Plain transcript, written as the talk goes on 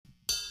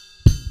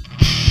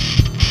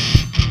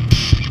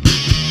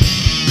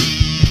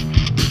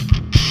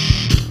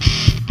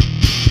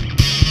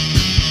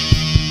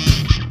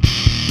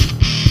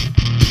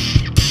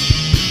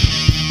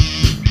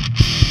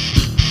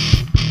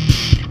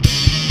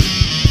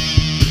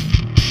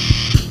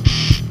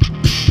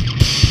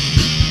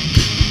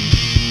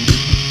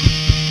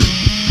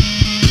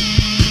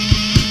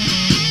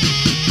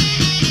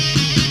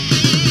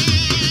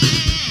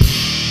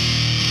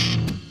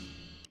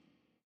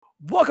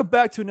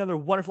back to another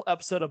wonderful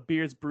episode of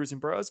Beards, Brews,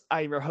 and Bros.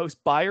 I am your host,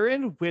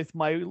 Byron, with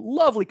my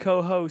lovely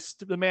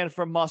co-host, the man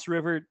from Moss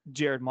River,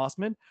 Jared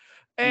Mossman,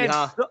 and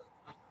Yeah.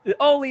 the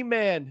only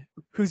man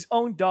whose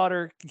own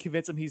daughter can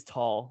convince him he's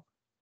tall,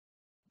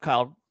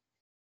 Kyle.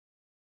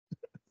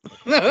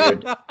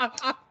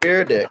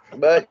 You're a dick.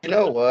 But you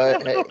know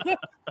what?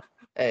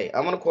 Hey,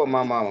 I'm gonna quote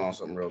my mom on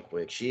something real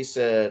quick. She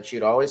said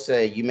she'd always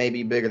say, "You may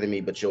be bigger than me,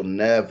 but you'll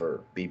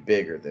never be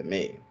bigger than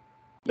me."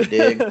 You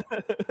dig?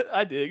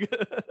 I dig.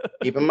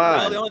 Keep in Well,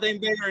 mind. the only thing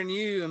bigger than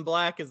you in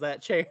black is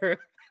that chair.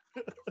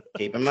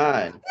 Keep in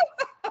mind.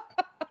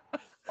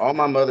 All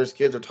my mother's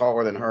kids are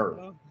taller than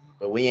her,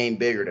 but we ain't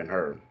bigger than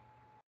her.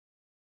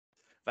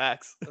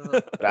 Facts.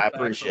 But I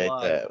appreciate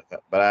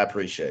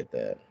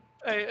that.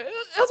 Hey,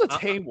 that was a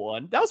tame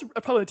one. That was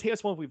probably the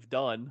tamest one we've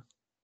done.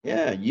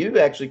 Yeah, you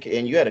actually,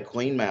 and you had a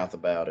clean mouth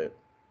about it.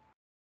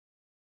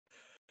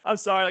 I'm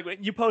sorry, like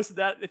when you posted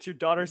that your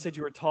daughter said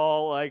you were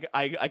tall, like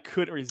I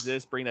couldn't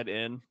resist bringing that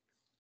in.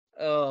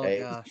 Oh,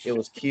 Hey, gosh. it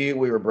was cute.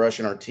 We were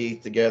brushing our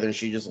teeth together, and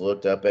she just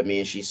looked up at me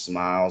and she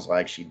smiles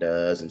like she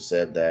does and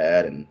said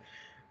that, and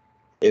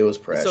it was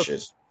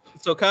precious.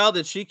 So, Kyle,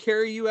 did she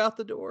carry you out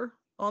the door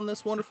on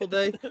this wonderful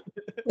day?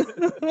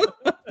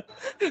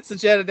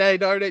 Since you had a daddy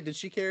daughter date, did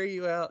she carry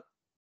you out?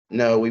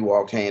 No, we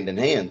walked hand in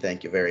hand.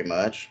 Thank you very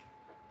much.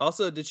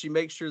 Also, did she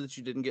make sure that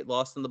you didn't get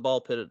lost in the ball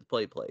pit at the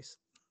play place?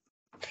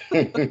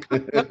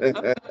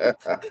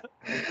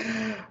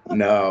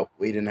 No,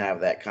 we didn't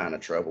have that kind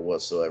of trouble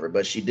whatsoever.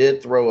 But she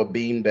did throw a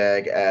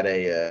beanbag at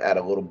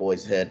a little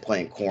boy's head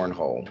playing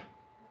cornhole.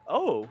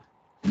 Oh,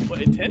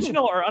 but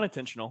intentional or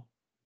unintentional?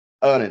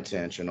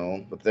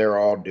 Unintentional, but they're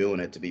all doing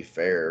it. To be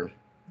fair,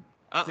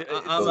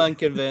 I'm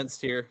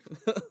unconvinced here.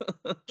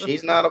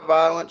 she's not a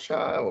violent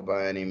child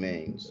by any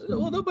means.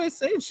 Well, nobody's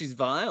saying she's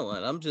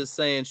violent. I'm just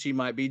saying she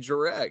might be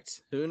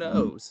direct. Who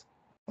knows?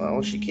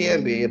 Well, she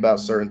can be about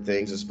certain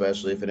things,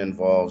 especially if it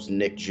involves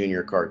Nick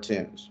Jr.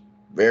 cartoons.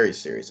 Very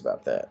serious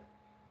about that.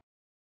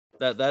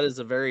 That is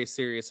a very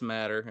serious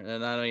matter,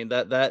 and I mean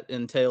that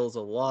entails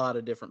a lot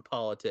of different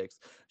politics.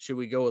 Should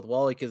we go with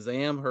Wally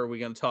Kazam, or are we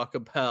going to talk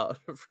about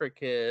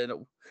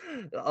freaking?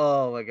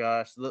 Oh my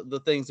gosh,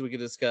 the things we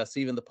could discuss,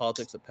 even the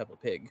politics of Peppa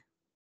Pig.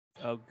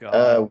 Oh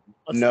God,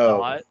 no,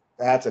 not.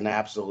 That's an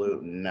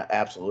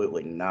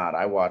absolutely not.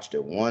 I watched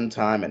it one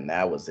time and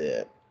that was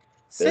it.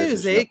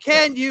 Susie,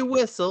 can you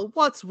whistle?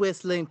 What's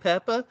whistling,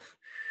 Peppa?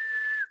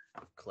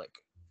 Click.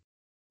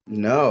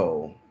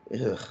 No.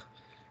 Ugh.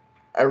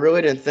 I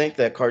really didn't think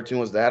that cartoon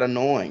was that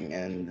annoying.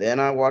 And then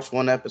I watched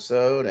one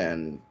episode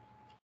and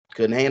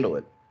couldn't handle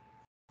it.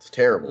 It's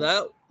terrible.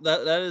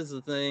 That is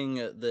the thing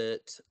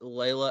that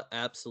Layla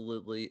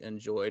absolutely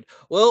enjoyed.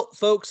 Well,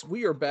 folks,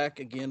 we are back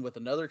again with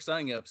another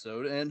exciting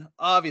episode. And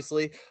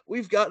obviously,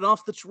 we've gotten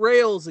off the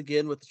trails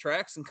again with the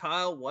tracks. And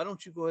Kyle, why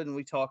don't you go ahead and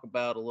we talk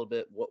about a little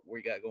bit what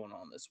we got going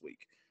on this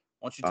week?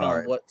 Why don't you tell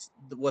them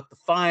what the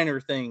finer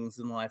things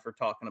in life are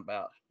talking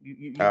about?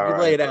 You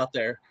lay it out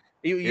there.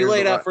 You lay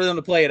it out for them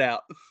to play it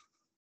out.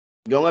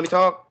 You gonna let me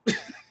talk?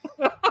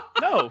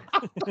 No.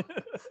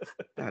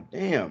 God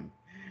damn.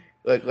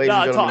 Look, ladies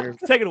and gentlemen,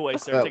 take it away,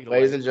 sir.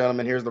 Ladies and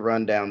gentlemen, here's the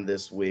rundown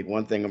this week.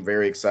 One thing I'm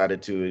very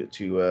excited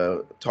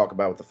to talk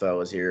about with the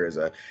fellas here is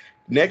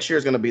next year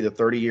is going to be the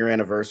 30-year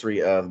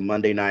anniversary of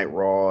Monday Night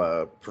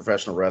Raw,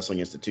 professional wrestling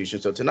institution.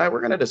 So tonight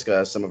we're going to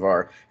discuss some of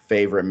our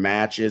favorite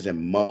matches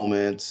and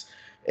moments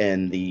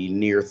in the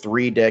near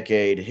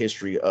 3-decade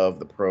history of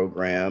the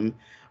program.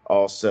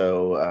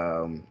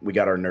 Also, we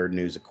got our nerd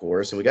news, of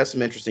course, and we got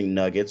some interesting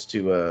nuggets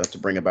to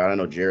bring about. I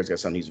know Jared's got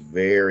something he's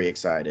very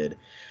excited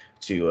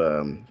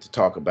to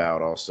talk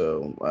about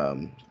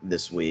also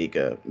this week,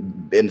 and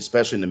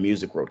especially in the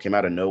music world. Came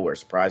out of nowhere,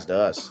 surprised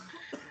us.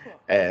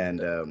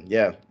 And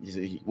yeah,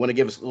 you want to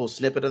give us a little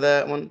snippet of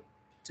that one?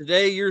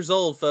 Today years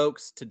old,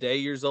 folks. Today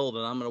years old,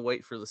 and I'm going to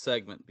wait for the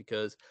segment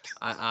because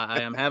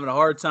I am having a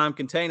hard time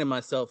containing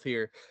myself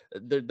here.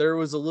 There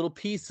was a little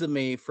piece of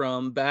me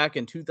from back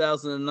in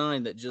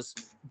 2009 that just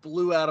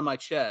blew out of my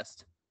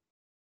chest.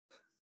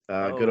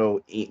 Good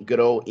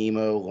old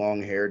emo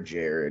long-haired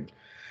Jared.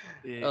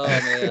 Yeah. Oh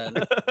man,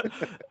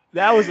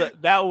 that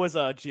was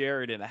a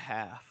Jared and a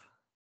half.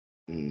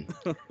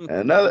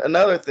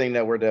 Another thing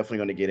that we're definitely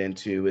going to get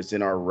into is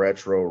in our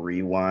retro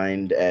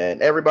rewind,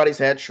 and everybody's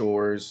had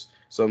chores.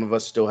 Some of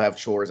us still have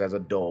chores as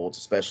adults,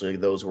 especially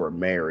those who are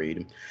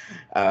married.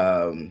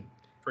 Yeah,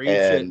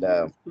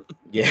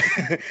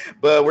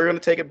 but we're going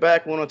to take it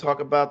back. We want to talk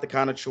about the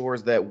kind of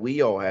chores that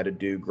we all had to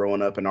do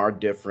growing up in our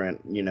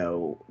different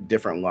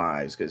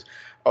lives, because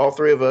all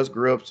three of us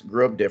grew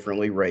up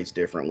differently, raised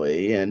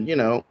differently, and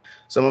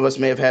some of us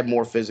may have had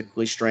more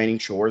physically straining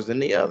chores than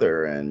the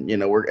other, and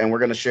we're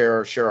going to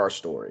share our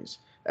stories.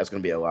 That's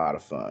going to be a lot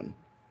of fun.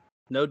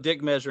 No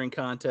dick measuring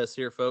contest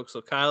here, folks.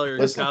 So Kyle, you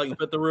can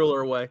put the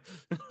ruler away.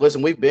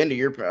 Listen, we've been to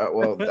your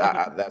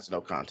that's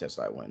no contest.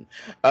 I win.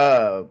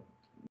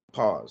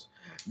 Pause.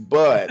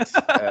 But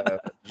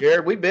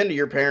Jared, we've been to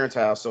your parents'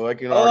 house, so I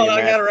can already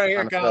imagine. I got it right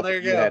here, Kyle. There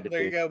you go.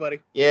 There you go, buddy.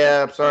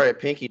 Yeah, I'm sorry,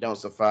 pinky don't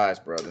suffice,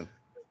 brother.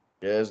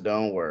 Just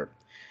don't work.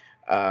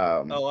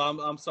 Oh,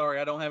 I'm sorry.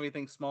 I don't have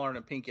anything smaller than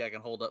a pinky I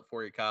can hold up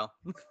for you, Kyle.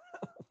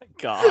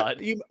 God.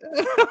 You-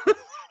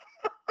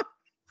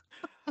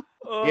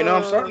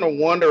 I'm starting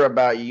to wonder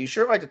about you. You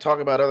sure like to talk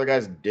about other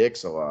guys'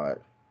 dicks a lot.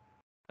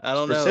 I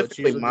don't know. It's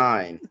Specifically usually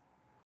mine.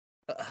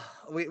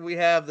 we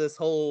have this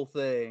whole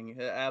thing,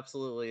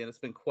 absolutely, and it's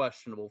been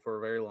questionable for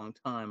a very long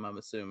time. I'm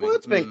assuming. Well,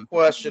 it's been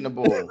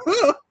questionable.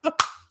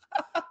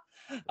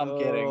 I'm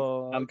kidding.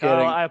 I'm Kyle,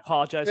 kidding. I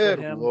apologize Good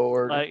for him.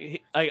 Lord.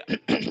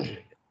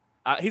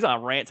 He's on a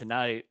rant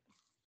tonight.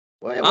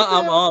 What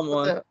I'm on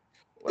one.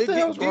 What the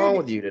hell's wrong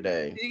with you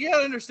today? You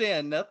gotta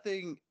understand,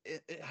 nothing.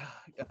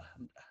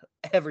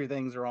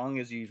 Everything's wrong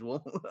as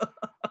usual.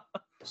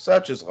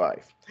 Such is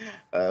life.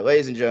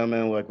 Ladies and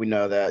gentlemen, like we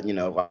know that,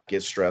 life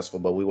gets stressful,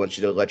 but we want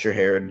you to let your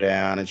hair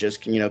down and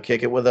just,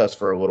 kick it with us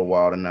for a little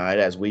while tonight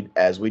as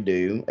we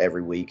do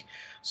every week.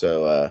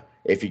 So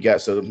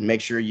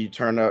make sure you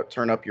turn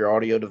up your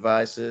audio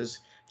devices,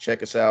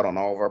 check us out on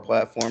all of our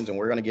platforms, and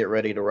we're going to get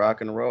ready to rock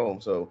and roll.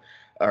 So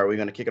are we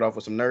going to kick it off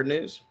with some nerd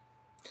news?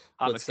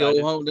 Let's go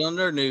home down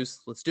nerd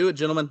news. Let's do it,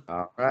 gentlemen.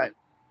 All right.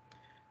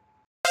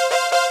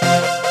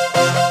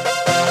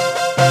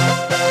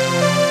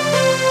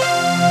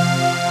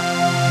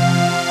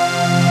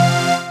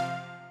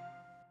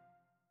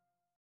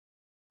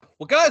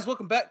 Well, guys,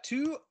 welcome back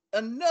to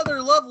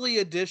another lovely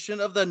edition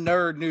of the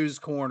Nerd News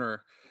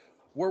Corner,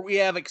 where we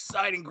have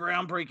exciting,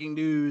 groundbreaking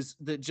news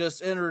that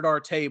just entered our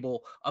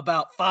table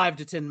about 5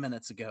 to 10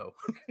 minutes ago.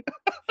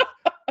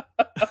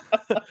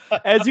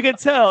 As you can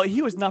tell,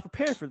 he was not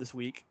prepared for this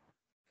week.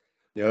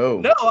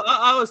 No,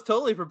 I was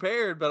totally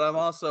prepared, but I'm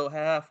also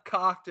half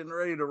cocked and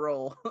ready to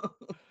roll.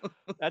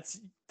 That's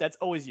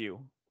always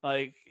you.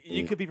 Like,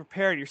 you could be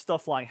prepared, you're still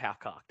flying half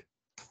cocked.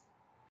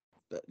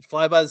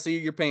 Fly by the seat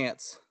of your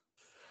pants.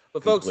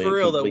 But folks, for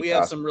real though, we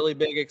have some really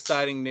big,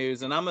 exciting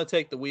news, and I'm going to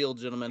take the wheel,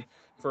 gentlemen,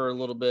 for a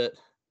little bit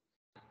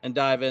and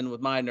dive in with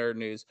my nerd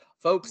news.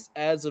 Folks,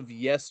 as of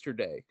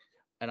yesterday,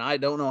 and I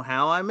don't know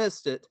how I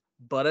missed it,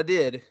 but I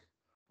did,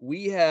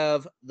 we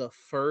have the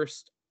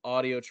first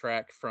audio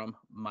track from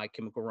My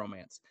Chemical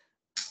Romance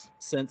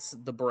since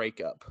the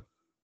breakup.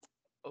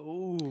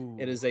 Oh.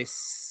 It is a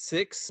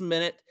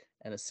 6-minute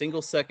and a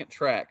single-second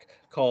track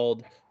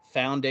called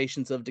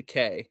Foundations of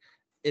Decay.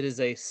 It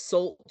is a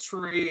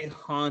sultry,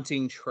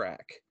 haunting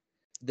track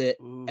that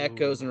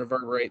echoes and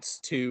reverberates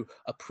to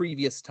a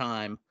previous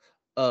time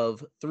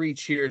of 3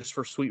 Cheers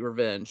for Sweet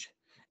Revenge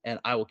and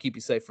I Will Keep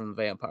You Safe from the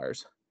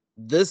Vampires.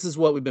 This is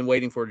what we've been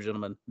waiting for,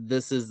 gentlemen.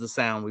 This is the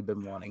sound we've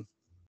been wanting.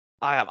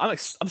 I'm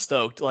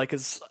stoked, like,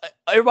 because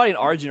everybody in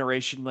our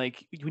generation,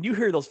 like, when you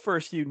hear those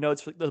first few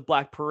notes for the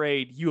Black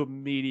Parade, you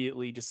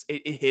immediately just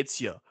it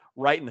hits you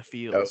right in the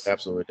feels. Oh,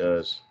 absolutely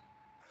does.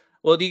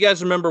 Well, do you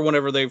guys remember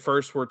whenever they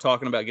first were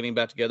talking about getting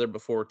back together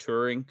before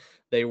touring?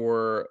 They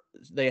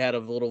had a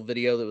little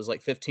video that was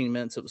like 15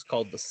 minutes. It was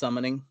called The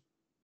Summoning.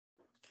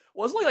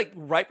 Wasn't it like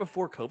right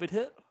before COVID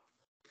hit?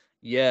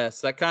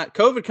 Yes,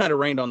 COVID kind of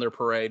rained on their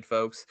parade,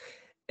 folks.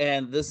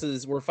 And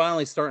we're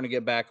finally starting to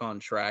get back on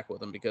track with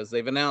them because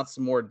they've announced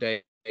more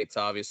dates,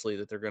 obviously,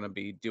 that they're going to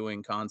be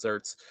doing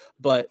concerts.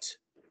 But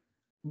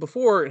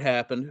before it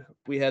happened,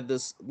 we had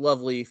this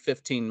lovely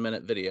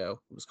 15-minute video.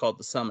 It was called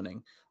The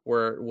Summoning,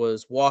 where it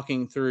was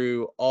walking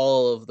through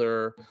all of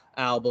their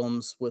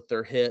albums with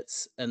their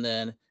hits, and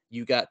then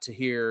you got to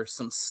hear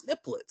some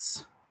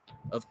snippets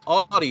of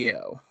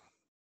audio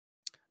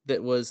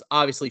that was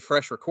obviously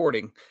fresh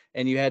recording,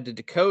 and you had to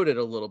decode it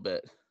a little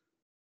bit.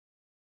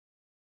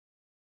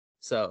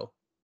 So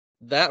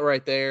that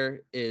right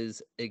there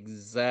is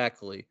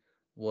exactly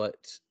what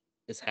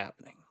is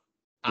happening.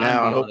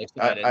 Now,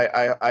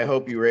 I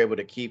hope you were able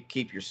to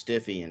keep your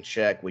stiffy in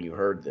check when you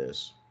heard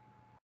this.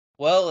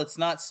 Well, it's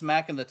not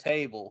smacking the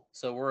table,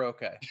 so we're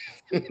okay.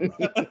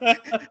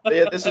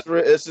 Yeah, this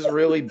is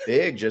really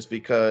big, just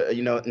because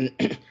you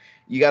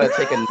got to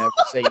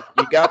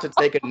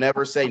take a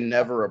never say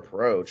never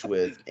approach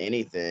with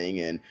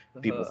anything, and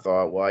people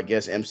thought, well, I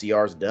guess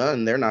MCR's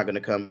done. They're not going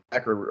to come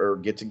back or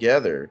get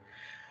together,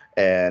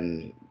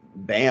 and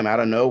bam, out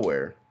of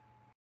nowhere.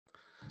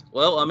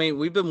 Well, I mean,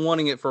 we've been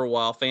wanting it for a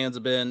while. Fans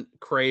have been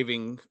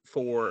craving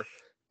for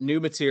new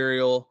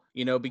material,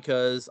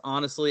 because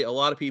honestly, a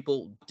lot of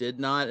people did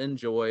not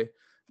enjoy,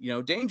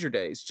 Danger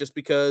Days just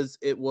because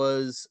it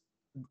was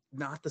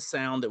not the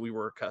sound that we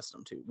were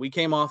accustomed to. We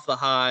came off the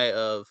high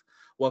of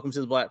Welcome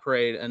to the Black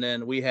Parade, and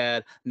then we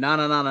had Na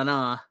Na Na Na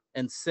Na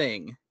and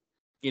Sing,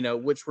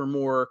 which were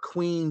more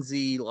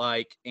Queensy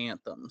like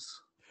anthems.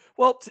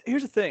 Well,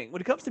 here's the thing: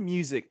 when it comes to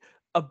music,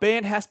 a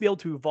band has to be able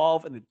to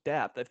evolve and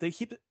adapt. If they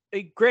keep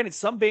it, granted,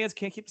 some bands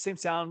can't keep the same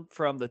sound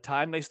from the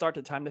time they start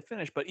to the time they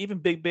finish, but even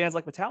big bands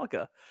like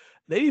Metallica,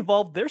 they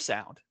evolved their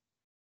sound.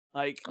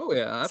 Like, oh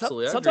yeah,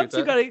 absolutely. Sometimes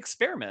you got to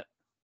experiment.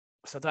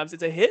 Sometimes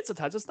it's a hit,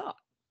 sometimes it's not.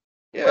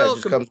 Yeah, well, it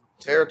just comes with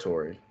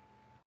territory.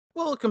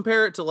 Well,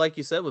 compare it to, like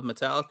you said, with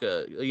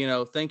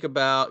Metallica. Think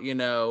about,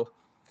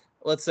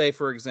 let's say,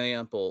 for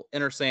example,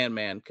 Enter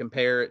Sandman.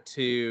 Compare it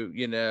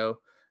to,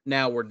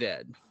 Now We're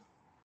Dead.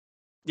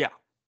 Yeah.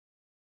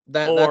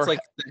 That's like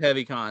the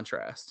heavy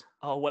contrast.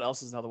 Oh, what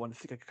else is another one? I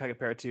think I could kind of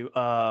compare it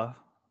to.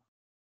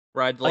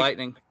 Ride the Like-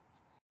 Lightning.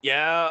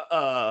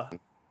 Yeah.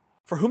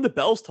 For Whom the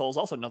Bells Toll is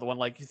also another one.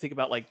 Like you think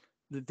about like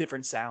the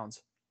different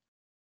sounds.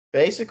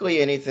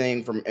 Basically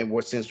anything from, and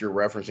what, since you're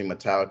referencing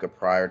Metallica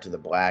prior to the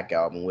Black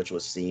Album, which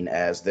was seen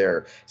as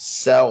their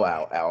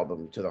sellout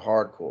album to the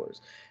hardcores,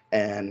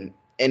 and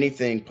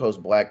anything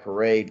post Black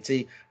Parade.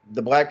 See,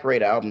 the Black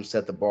Parade album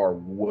set the bar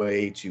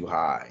way too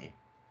high,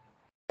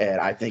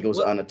 and I think it was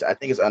Well- I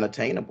think it's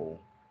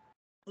unattainable.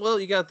 Well,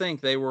 you got to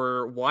think they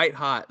were white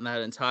hot in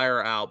that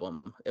entire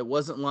album. It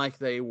wasn't like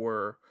they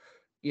were,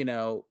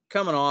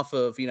 coming off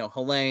of,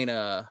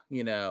 Helena,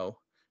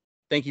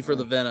 Thank You for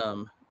the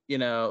Venom,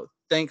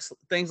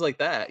 things like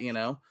that,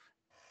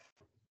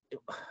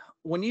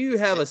 When you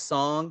have a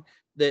song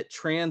that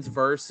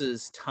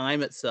transverses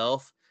time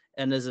itself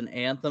and is an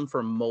anthem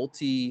for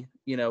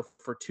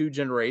for two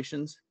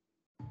generations,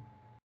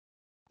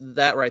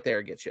 that right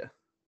there gets you.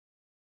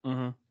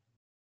 Mm-hmm.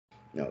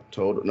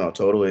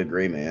 Totally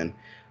agree, man.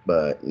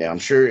 But yeah, I'm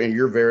sure, and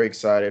you're very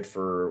excited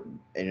for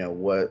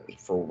what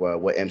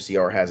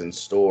MCR has in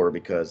store,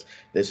 because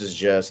this is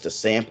just a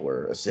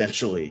sampler.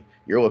 Essentially,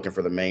 you're looking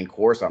for the main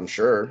course, I'm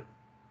sure.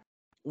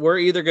 We're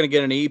either going to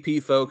get an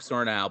EP, folks,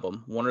 or an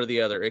album, one or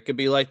the other. It could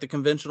be like the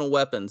Conventional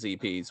Weapons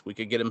EPs. We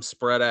could get them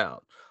spread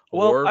out,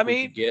 Well, or I we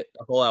mean- could get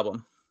a whole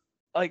album.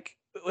 Like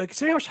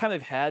considering how much time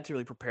they've had to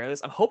really prepare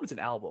this, I'm hoping it's an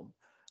album.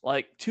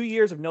 Like 2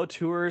 years of no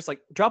tours, like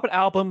drop an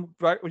album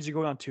right when you're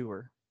going on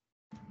tour.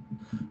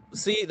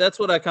 See, that's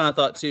what I kind of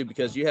thought too,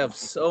 because you have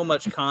so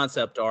much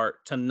concept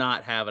art to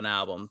not have an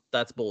album.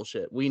 That's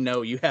bullshit. We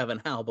know you have an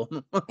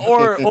album.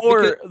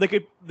 Or they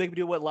could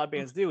do what a lot of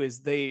bands do is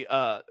they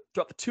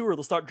drop the tour,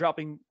 they'll start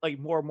dropping like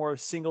more and more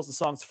singles and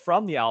songs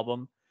from the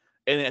album,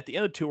 and then at the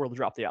end of the tour they'll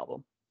drop the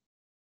album.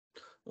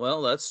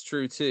 Well, that's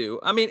true too.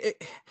 I mean,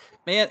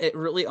 it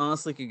really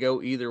honestly could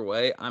go either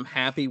way. I'm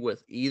happy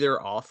with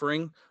either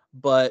offering,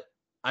 but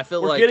I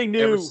feel We're like getting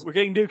new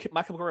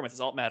My Chemical Romance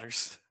is all that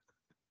matters.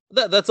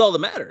 that's all that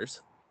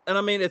matters. And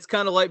I mean, it's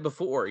kind of like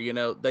before,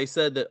 they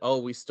said that, oh,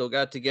 we still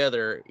got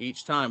together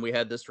each time we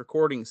had this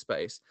recording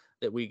space,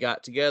 that we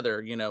got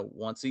together,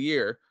 once a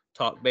year,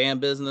 talk band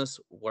business,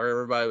 where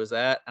everybody was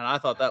at. And I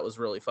thought that was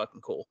really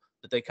fucking cool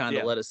that they kind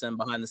of let us in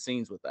behind the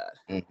scenes with that.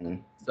 Mm-hmm.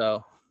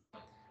 So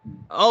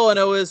all I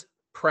know is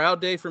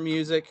proud day for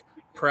music,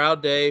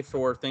 proud day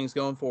for things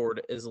going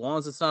forward. As long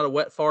as it's not a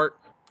wet fart,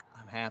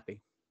 I'm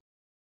happy.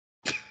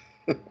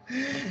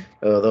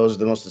 Those are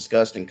the most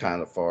disgusting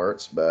kind of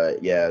farts,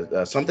 but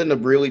yeah, something to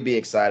really be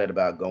excited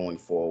about going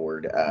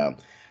forward.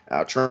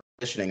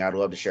 Transitioning, I'd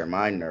love to share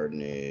my nerd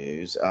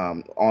news.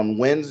 On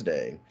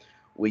Wednesday,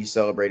 we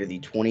celebrated the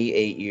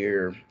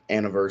 28-year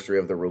anniversary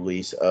of the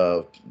release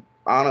of,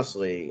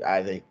 honestly,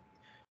 I think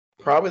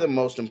probably the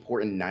most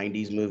important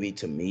 90s movie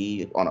to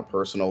me on a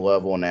personal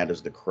level, and that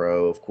is The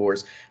Crow. Of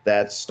course,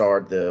 that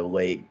starred the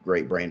late,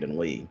 great Brandon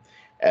Lee,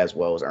 as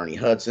well as Ernie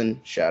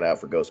Hudson. Shout out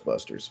for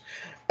Ghostbusters.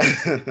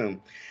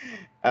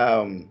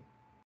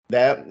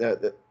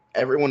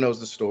 Everyone knows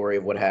the story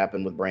of what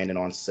happened with Brandon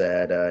on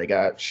set. He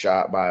got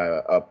shot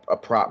by a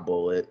prop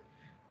bullet,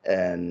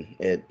 and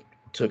it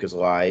took his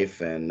life.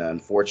 And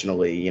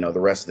unfortunately, the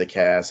rest of the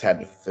cast had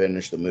to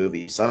finish the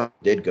movie. Some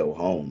did go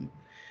home.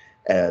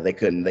 They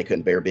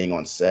couldn't bear being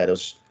on set. It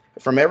was,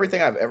 from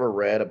everything I've ever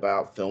read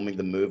about filming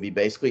the movie,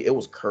 basically it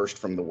was cursed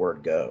from the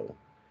word go.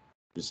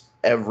 Just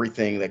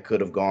everything that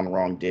could have gone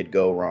wrong did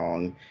go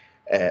wrong,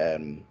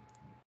 and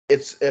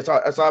it's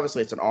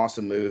obviously it's an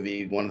awesome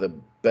movie, one of the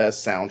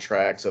best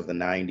soundtracks of the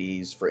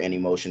 90s for any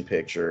motion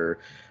picture.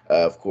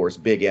 Of course,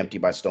 Big Empty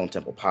by Stone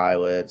Temple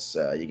Pilots.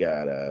 You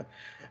got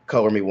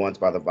Color Me Once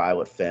by the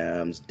Violet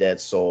Femmes, Dead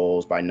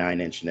Souls by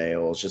Nine Inch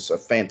Nails. Just a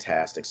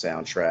fantastic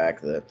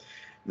soundtrack.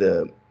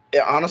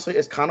 Honestly,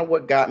 it's kind of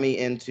what got me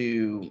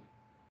into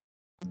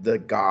the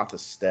goth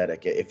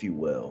aesthetic, if you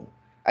will.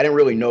 I didn't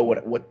really know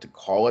what to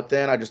call it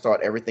then. I just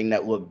thought everything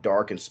that looked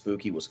dark and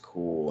spooky was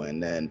cool.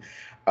 And then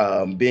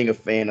being a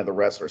fan of the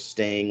wrestler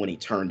Sting, when he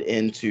turned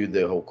into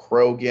the whole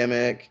Crow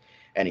gimmick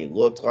and he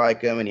looked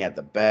like him and he had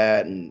the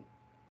bat, and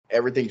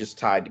everything just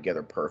tied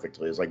together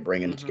perfectly. It was like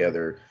bringing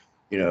together,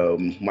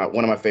 one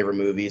of my favorite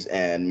movies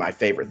and my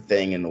favorite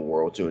thing in the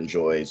world to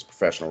enjoy is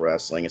professional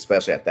wrestling,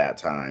 especially at that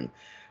time.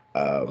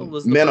 It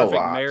was the perfect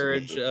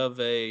marriage of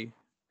it's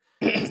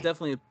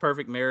definitely a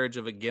perfect marriage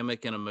of a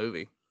gimmick in a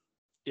movie.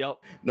 Yep.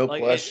 No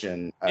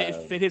question. It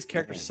fit his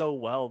character so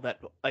well that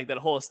like that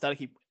whole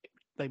aesthetic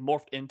they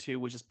morphed into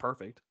was just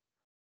perfect.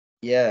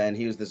 Yeah, and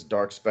he was this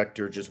dark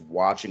specter just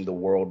watching the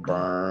world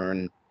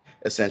burn.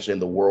 Essentially,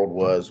 and the world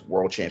was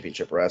World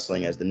Championship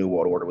Wrestling as the New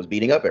World Order was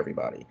beating up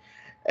everybody.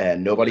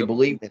 And nobody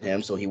believed in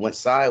him, so he went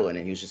silent,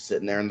 and he was just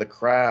sitting there in the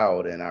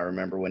crowd. And I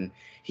remember when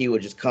he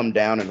would just come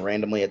down and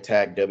randomly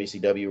attack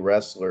WCW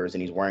wrestlers,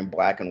 and he's wearing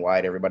black and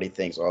white. Everybody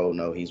thinks, oh,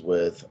 no, he's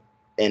with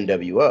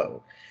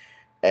NWO.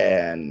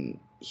 And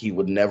he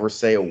would never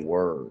say a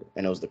word,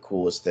 and it was the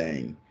coolest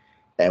thing.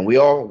 And we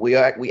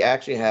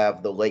actually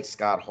have the late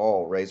Scott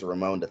Hall, Razor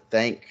Ramon, to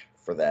thank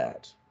for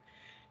that.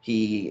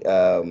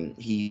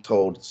 he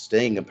told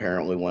Sting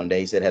apparently one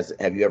day. He said,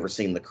 "Have you ever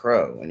seen The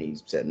Crow?" And he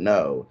said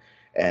no,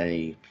 and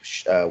he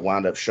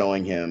wound up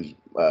showing him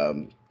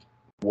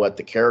what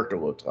the character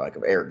looked like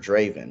of Eric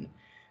Draven,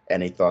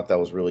 and he thought that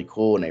was really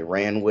cool, and they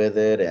ran with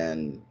it,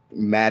 and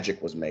magic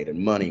was made and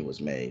money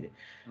was made.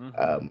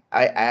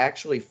 I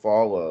actually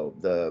follow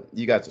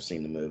you guys have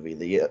seen the movie,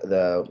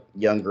 the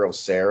young girl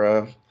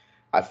Sarah.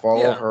 I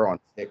follow Yeah. her on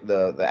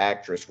the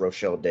actress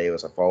Rochelle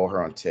Davis. I follow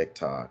her on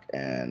TikTok,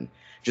 and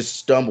just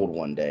stumbled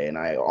one day, and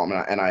I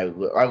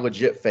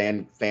legit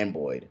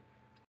fanboyed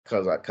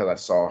because I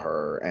saw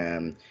her,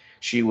 and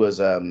she was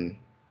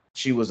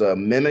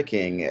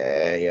mimicking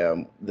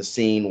the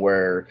scene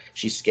where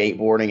she's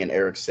skateboarding and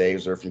Eric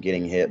saves her from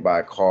getting hit by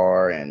a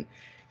car, and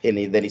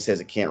then he says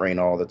it can't rain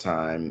all the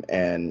time,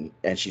 and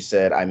she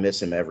said, "I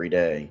miss him every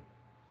day."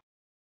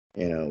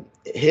 You know,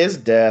 his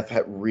death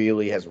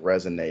really has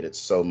resonated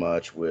so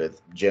much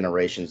with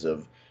generations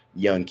of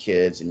young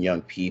kids and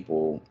young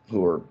people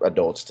who are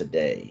adults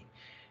today.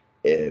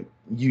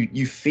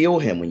 You feel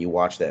him when you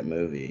watch that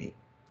movie.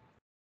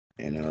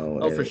 You know,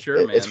 Oh, for sure,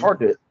 it's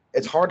man.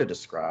 it's hard to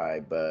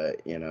describe,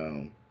 but you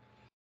know,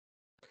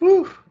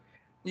 whew,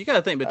 You got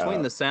to think between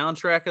uh, the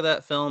soundtrack of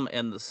that film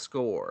and the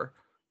score,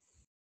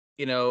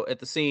 at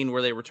the scene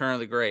where they return to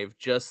the grave,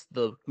 just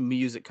the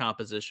music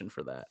composition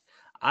for that.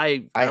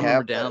 I I remember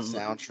have that down.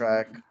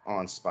 soundtrack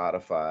on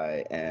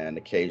Spotify, and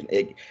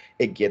occasionally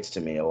it gets to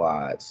me a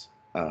lot.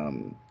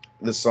 Um,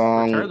 the Return to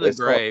song the it's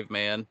called. Grave,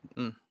 man.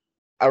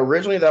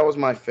 Originally, that was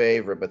my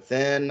favorite, but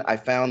then I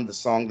found the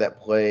song that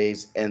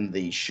plays in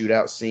the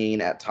shootout scene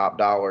at Top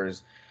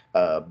Dollar's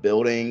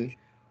building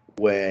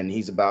when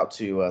he's about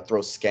to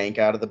throw Skank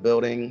out of the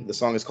building. The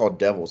song is called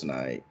Devil's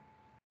Night.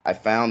 I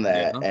found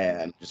Yeah. that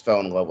and just fell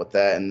in love with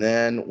that. And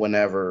then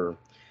whenever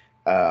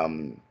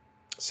um,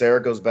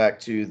 Sarah goes back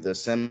to the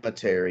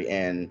cemetery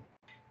and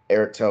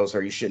Eric tells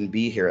her, "You shouldn't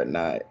be here at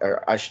night,"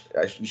 or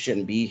 "You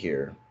shouldn't be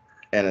here,"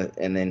 and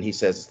then he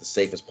says it's the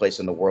safest place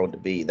in the world to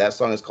be. That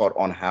song is called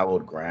 "On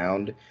Hallowed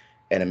Ground,"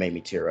 and it made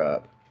me tear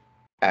up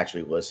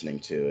actually listening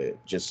to it.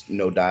 Just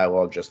no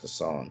dialogue, just the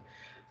song.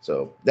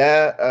 So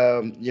that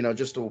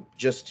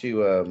just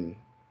to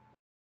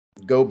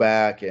go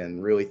back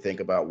and really think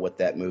about what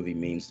that movie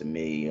means to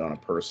me on a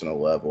personal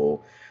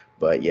level.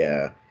 But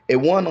yeah, it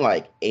won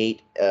like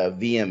 8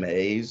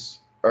 VMAs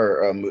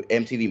or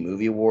MTV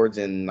Movie Awards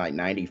in like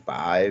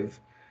 '95,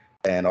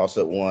 and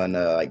also it won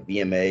like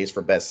VMAs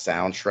for best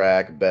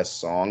soundtrack, best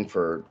song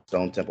for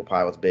Stone Temple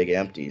Pilots' Big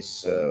Empties.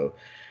 So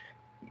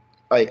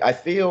like I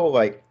feel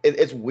like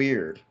it's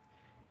weird.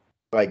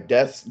 Like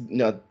deaths,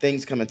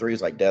 things come in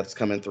threes. Like deaths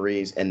come in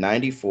threes. In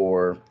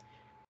 '94,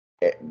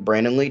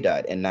 Brandon Lee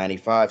died. In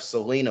 '95,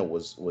 Selena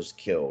was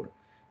killed,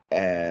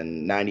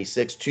 and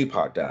 '96,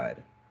 Tupac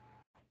died.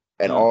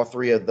 And all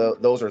three of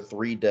those are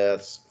three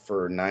deaths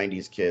for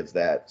 '90s kids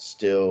that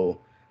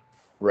still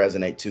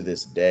resonate to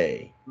this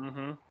day.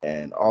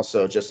 And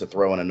also, just to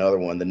throw in another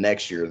one, the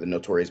next year, the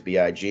Notorious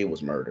B.I.G.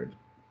 was murdered.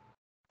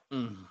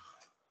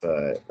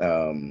 But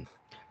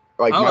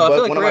like I don't my know. I feel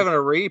bud, like one of we're my having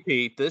a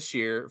repeat this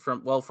year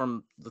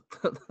from the.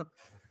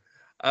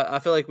 I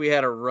feel like we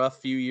had a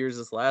rough few years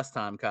this last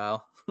time,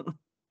 Kyle.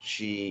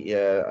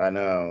 yeah, I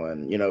know,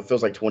 and it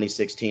feels like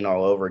 2016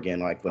 all over again.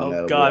 Like when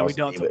Oh we God, we lost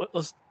don't. David.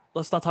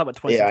 Let's not talk about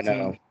Yeah, I 2016.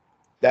 know.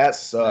 That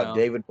sucked. No.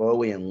 David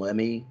Bowie and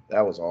Lemmy,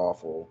 that was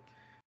awful.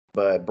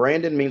 But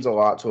Brandon means a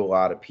lot to a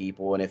lot of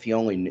people, and if he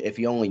only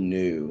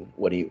knew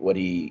what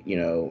he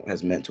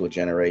has meant to a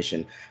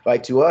generation.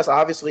 Like to us,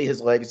 obviously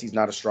his legacy's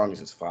not as strong as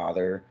his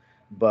father,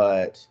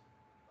 but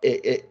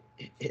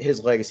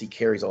his legacy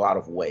carries a lot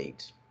of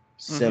weight,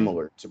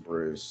 similar to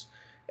Bruce.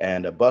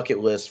 And a bucket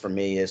list for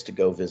me is to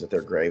go visit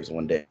their graves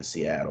one day in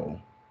Seattle.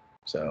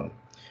 So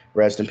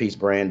rest in peace,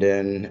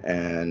 Brandon,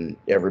 and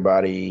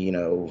everybody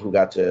who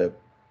got to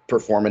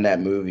perform in that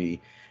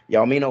movie.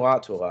 Y'all mean a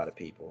lot to a lot of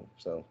people.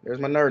 So there's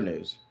my nerd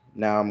news.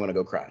 Now I'm gonna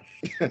go cry.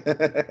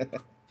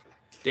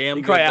 Damn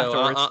You good cry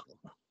though. afterwards.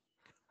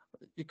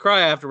 You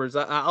cry afterwards.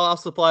 I'll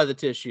supply the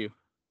tissue.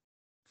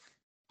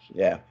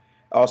 Yeah.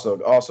 Also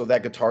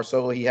that guitar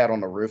solo he had on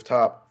the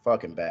rooftop,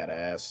 fucking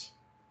badass.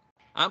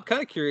 I'm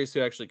kind of curious who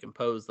actually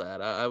composed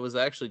that. I was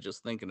actually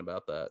just thinking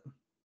about that.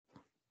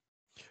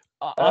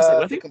 Honestly,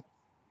 I think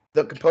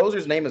The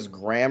composer's name is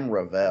Graham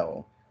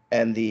Revell,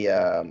 and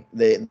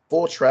the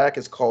full track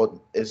is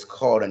called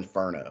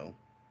Inferno.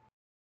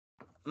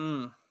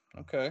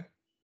 Okay.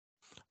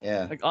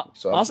 Yeah. like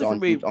So honestly for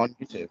me, on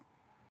YouTube.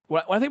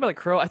 when I think about The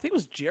Crow, I think it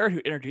was Jared who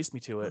introduced me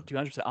to it. To be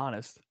 100%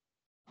 honest,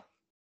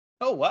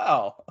 Oh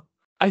wow.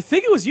 I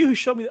think it was you who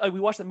showed me. We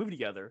watched that movie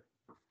together.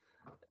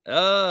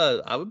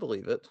 I would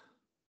believe it.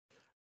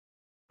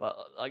 But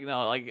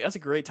that's a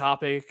great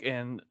topic,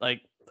 and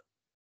like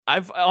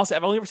I've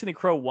only ever seen The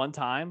Crow one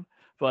time,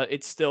 but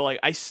it's still like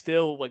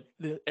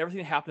everything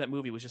that happened in that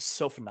movie was just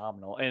so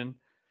phenomenal, and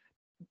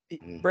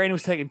Brandon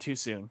was taken too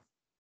soon.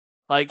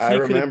 Like I he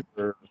could have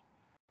remember.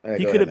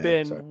 he Go could ahead, have man.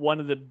 been Sorry. one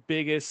of the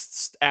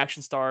biggest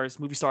action stars,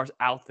 movie stars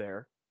out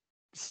there.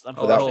 I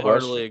Without wholeheartedly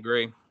question.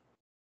 agree.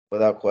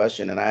 Without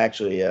question. And I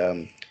actually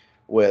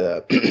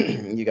with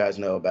you guys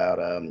know about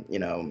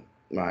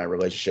my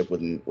relationship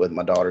with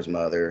my daughter's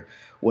mother.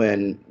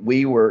 When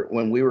we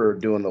were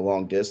doing the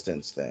long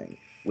distance thing,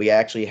 we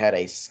actually had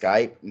a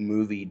Skype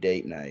movie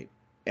date night,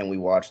 and we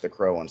watched The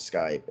Crow on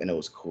Skype, and it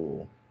was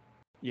cool.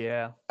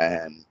 Yeah.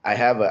 And I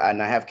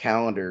have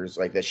calendars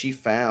like that she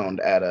found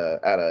at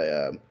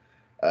a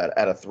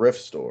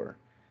thrift store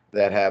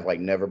that have like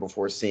never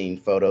before seen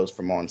photos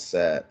from on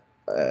set.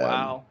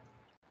 Wow.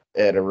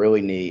 That are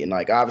really neat, and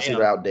like obviously Damn.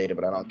 they're outdated,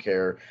 but I don't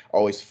care.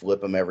 Always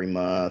flip them every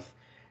month,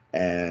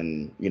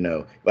 and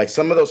like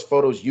some of those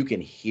photos you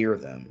can hear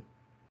them.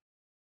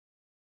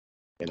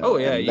 Oh,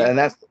 yeah, and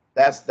that's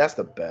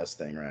the best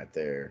thing right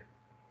there.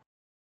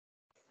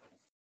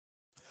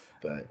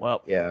 But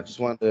Well, yeah, just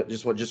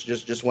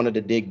wanted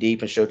to dig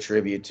deep and show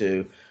tribute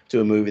to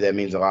a movie that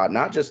means a lot,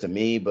 not just to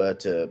me, but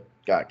to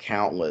got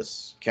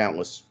countless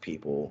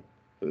people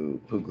who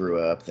grew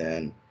up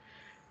then.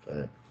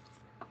 But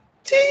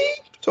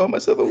told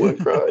myself I wouldn't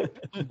cry.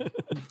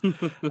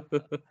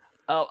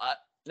 oh,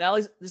 now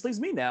this leaves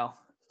me now.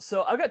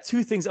 So I've got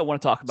two things I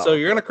want to talk about. So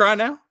you're gonna cry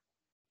now?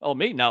 Oh,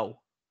 me? No.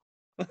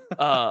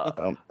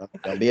 Don't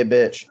be a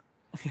bitch.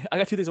 I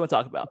got two things I want to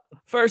talk about.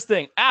 First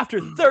thing,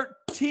 after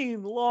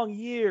 13 long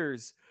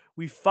years,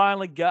 we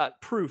finally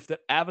got proof that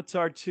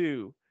Avatar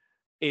 2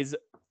 is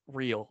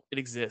real. It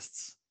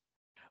exists.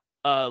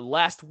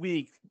 Last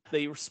week,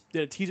 they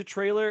did a teaser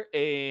trailer,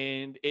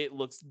 and it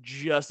looks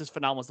just as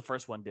phenomenal as the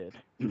first one did.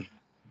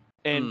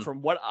 And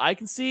from what I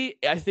can see,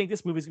 I think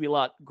this movie's going to be a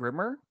lot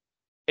grimmer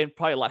and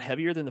probably a lot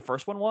heavier than the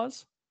first one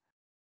was.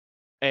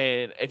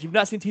 And if you've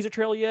not seen the teaser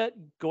trailer yet,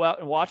 go out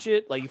and watch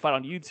it. Like, you find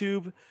it on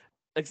YouTube.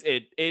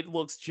 It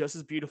looks just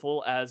as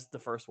beautiful as the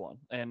first one,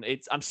 and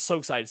I'm so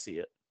excited to see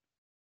it.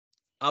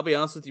 I'll be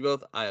honest with you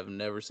both. I have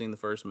never seen the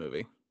first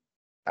movie.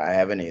 I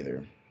haven't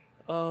either.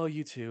 Oh,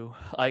 you too.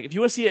 Like, if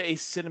you want to see a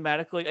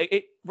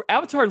cinematically,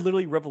 Avatar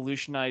literally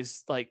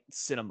revolutionized like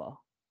cinema.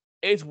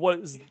 It's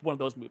one of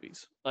those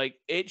movies. Like,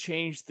 it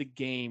changed the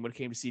game when it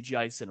came to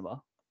CGI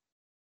cinema.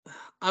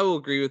 I will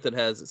agree with it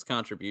has its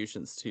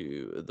contributions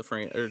to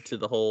to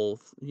the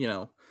whole,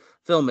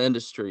 film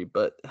industry,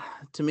 but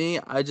to me,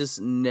 I just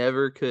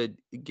never could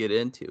get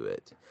into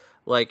it.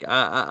 Like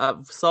I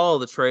saw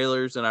the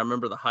trailers and I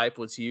remember the hype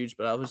was huge,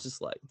 but I was just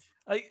like,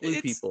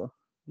 blue people.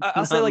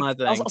 I'll say Not like my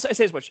thing. I'll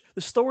say as much.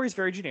 The story is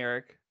very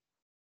generic,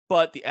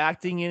 but the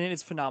acting in it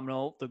is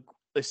phenomenal. The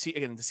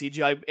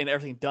CGI and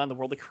everything done, the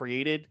world they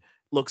created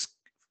looks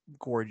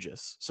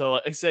gorgeous. So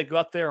like I said, go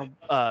out there, get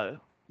a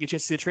chance to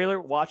see the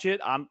trailer, watch it.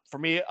 I'm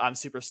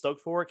super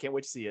stoked for it. Can't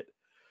wait to see it.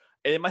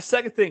 And then my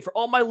second thing, for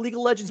all my League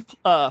of Legends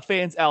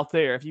fans out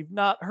there, if you've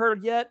not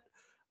heard yet,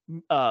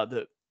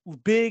 the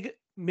big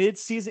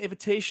mid-season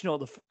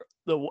invitational,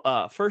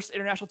 the first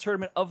international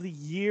tournament of the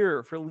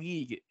year for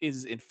League,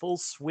 is in full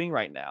swing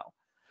right now.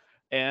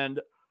 And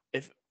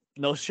if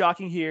no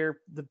shocking here,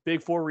 the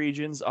big four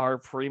regions are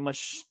pretty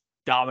much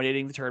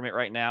dominating the tournament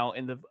right now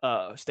in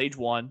the stage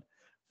one.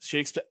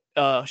 Should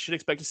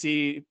expect to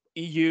see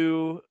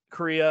EU,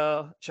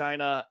 Korea,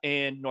 China,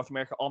 and North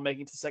America all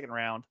making it to the second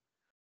round.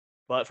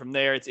 But from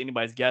there, it's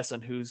anybody's guess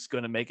on who's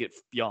going to make it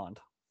beyond.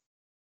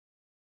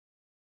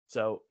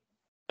 So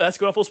that's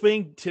going full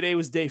swing. Today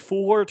was day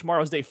 4.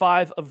 Tomorrow's day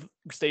 5 of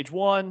stage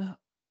 1.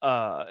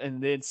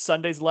 And then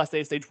Sunday's the last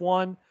day of stage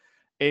 1.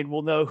 And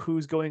we'll know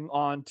who's going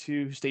on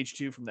to stage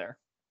 2 from there.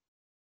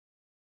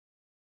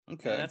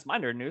 Okay. And that's my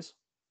nerd news.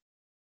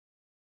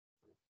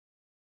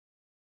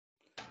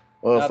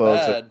 Well, Not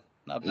folks, bad.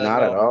 Not bad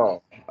not at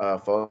all.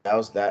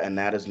 Folks,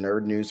 that is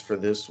nerd news for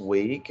this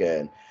week,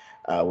 and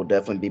we'll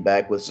definitely be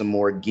back with some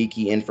more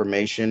geeky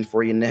information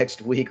for you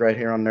next week right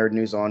here on Nerd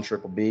News on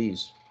Triple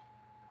B's.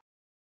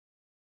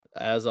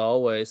 As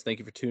always, thank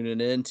you for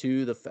tuning in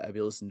to the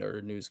fabulous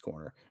Nerd News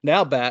Corner.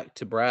 Now back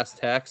to brass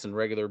tacks and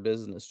regular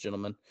business,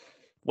 gentlemen.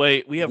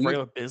 Wait, we have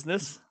regular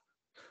business?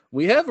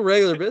 We have a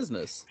regular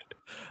business.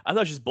 I thought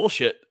it was just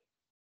bullshit.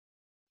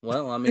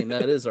 Well, I mean,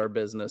 that is our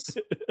business.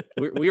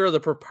 We are the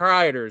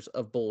proprietors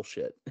of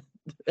bullshit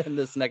in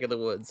this neck of the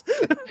woods.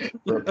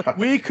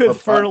 We could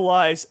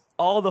fertilize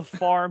all the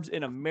farms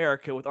in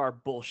America with our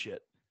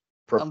bullshit.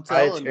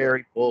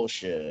 Proprietary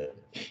bullshit.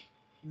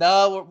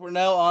 No,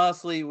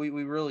 honestly, we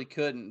really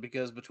couldn't,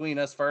 because between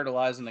us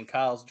fertilizing and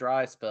Kyle's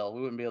dry spell, we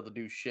wouldn't be able to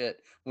do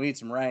shit. We need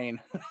some rain.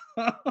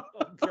 Oh,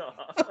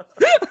 God.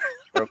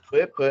 Bro,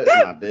 quit putting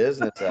my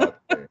business out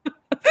there.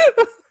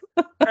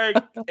 Hey,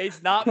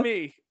 it's not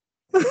me.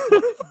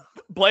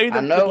 Blame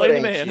the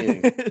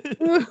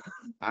man.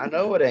 I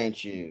know it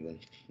ain't you.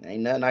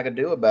 Ain't nothing I can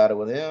do about it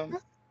with him.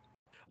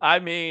 I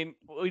mean,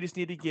 we just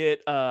need to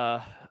get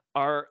the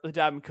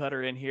diamond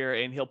cutter in here,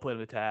 and he'll put him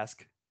to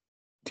task.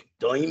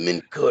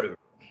 Diamond cutter.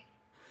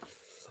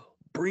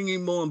 Bring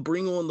him on.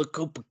 Bring on the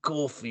cup of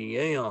coffee.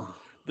 Yeah.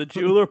 The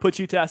jeweler puts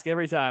you to task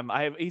every time.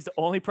 He's the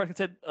only person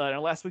said in our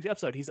last week's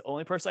episode. He's the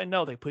only person I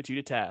know that put you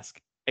to task,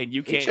 and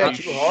you can't. He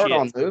checked you hard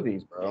on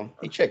movies, bro.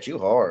 He checked you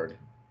hard.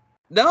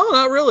 No,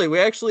 not really. We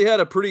actually had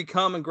a pretty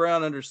common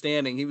ground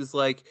understanding. He's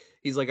like,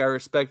 I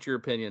respect your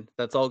opinion.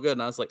 That's all good.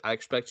 And I was like, I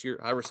respect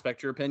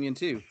your opinion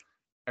too.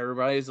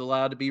 Everybody's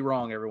allowed to be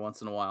wrong every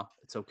once in a while.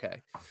 It's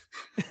okay.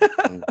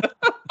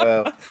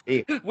 Well,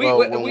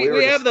 when we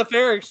were have the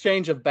fair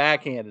exchange of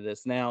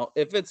backhandedness. Now,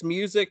 if it's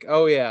music,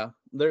 oh yeah,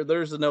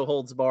 there's a no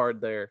holds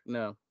barred there.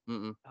 No.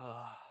 Mm-mm.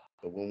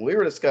 when we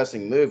were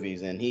discussing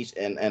movies, and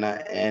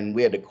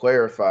we had to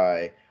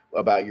clarify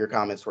about your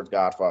comments towards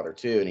Godfather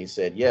 2, and he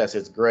said, yes,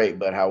 it's great,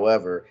 but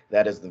however,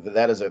 that is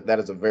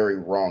a very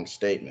wrong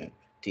statement.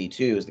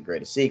 T2 is the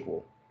greatest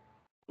sequel.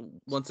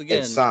 Once again,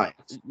 it's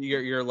science.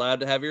 You're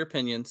allowed to have your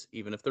opinions,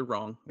 even if they're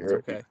wrong. It's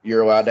okay.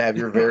 You're allowed to have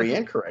your very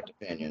incorrect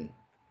opinion.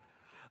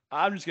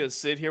 I'm just gonna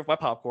sit here with my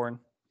popcorn.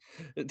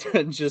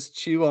 Just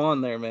chew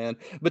on there, man.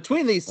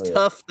 Between these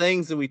tough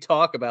things that we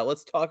talk about,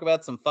 let's talk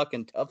about some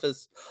fucking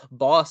toughest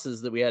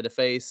bosses that we had to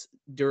face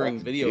during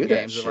video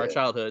games of our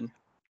childhood.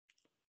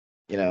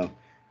 You know,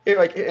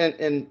 like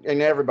and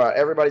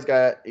everybody's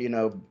got, you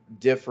know,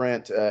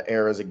 different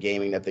eras of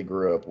gaming that they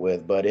grew up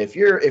with. But if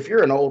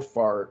you're an old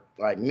fart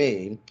like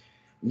me,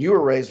 you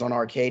were raised on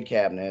arcade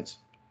cabinets.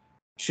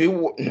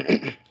 Two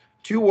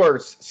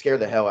words scare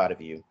the hell out of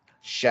you: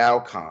 Shao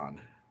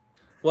Kahn.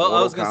 Well,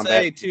 I was gonna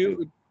say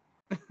too.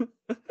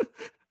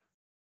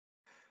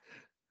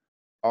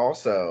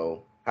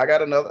 Also, I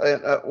got another.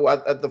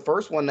 The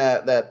first one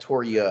that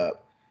tore you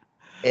up,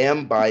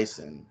 M.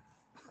 Bison.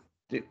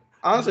 Dude,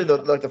 honestly,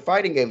 the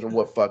fighting games are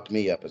what fucked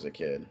me up as a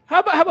kid. How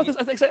about this?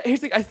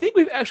 I think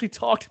we've actually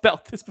talked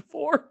about this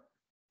before.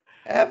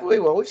 Have we?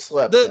 Well, we've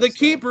slept. The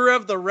keeper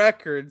of the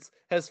records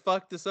has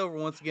fucked us over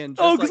once again.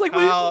 Just like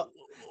Kyle.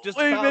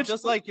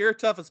 Just like your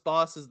toughest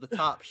boss is the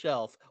top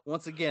shelf.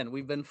 Once again,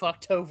 we've been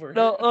fucked over.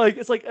 No, like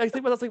it's like I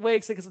think about that's like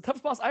wait, because the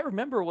toughest boss I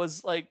remember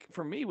was like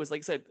for me was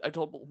like I said I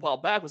told a while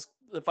back was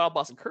the final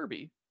boss in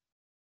Kirby.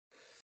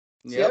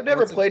 See, I've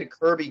never played a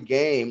Kirby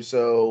game,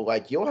 so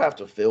like you'll have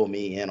to fill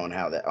me in on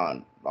how that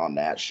on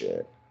that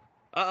shit.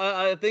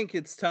 I think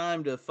it's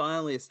time to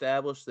finally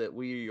establish that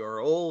we are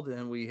old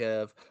and we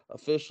have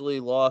officially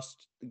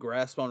lost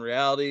grasp on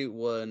reality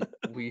when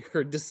we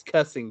are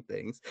discussing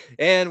things.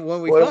 And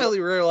when we finally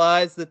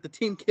realize that the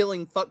team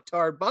killing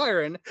fucktard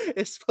Byron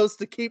is supposed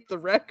to keep the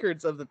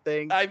records of the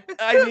thing. I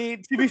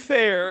mean, to be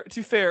fair,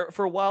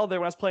 for a while there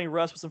when I was playing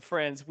Rust with some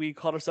friends, we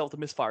called ourselves the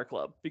Misfire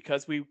Club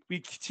because we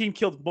team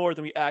killed more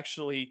than we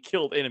actually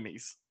killed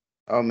enemies.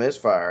 Oh,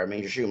 misfire. I mean,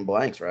 you're shooting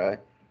blanks, right?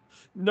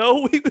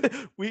 No,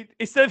 we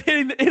instead of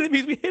hitting the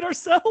enemies, we hit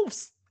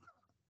ourselves.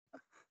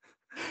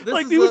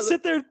 Like we would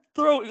sit there,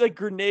 throw like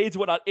grenades,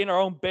 whatnot, in our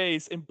own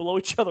base and blow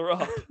each other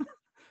up.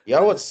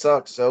 Y'all would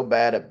suck so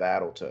bad at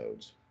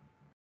Battletoads.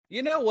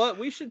 You know what?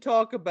 We should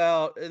talk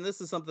about, and this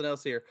is something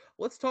else here.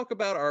 Let's talk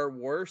about our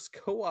worst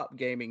co-op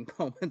gaming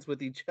moments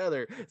with each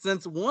other,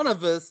 since one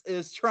of us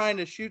is trying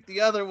to shoot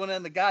the other one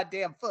in the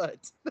goddamn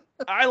foot.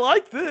 I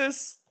like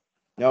this.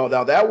 No,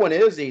 now that one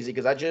is easy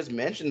because I just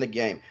mentioned the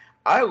game.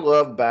 I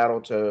love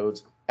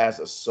Battletoads as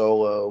a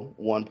solo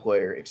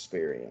one-player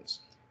experience.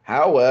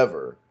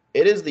 However,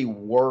 it is the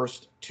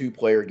worst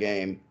two-player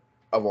game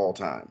of all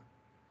time.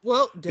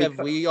 Well,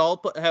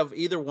 have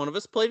either one of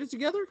us played it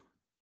together?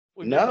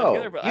 No,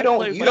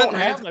 you don't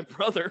have my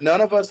brother.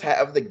 None of us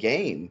have the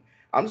game.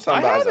 I'm just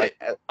talking about.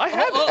 I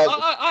have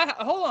it.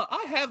 Hold on.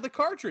 I have the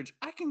cartridge.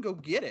 I can go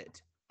get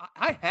it.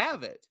 I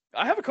have it.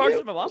 I have a cartridge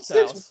at my mom's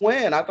house. Since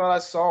when? I thought I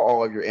saw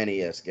all of your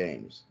NES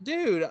games.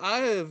 Dude, I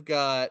have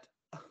got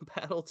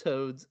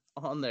Battletoads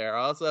on there.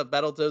 I also have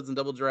Battletoads and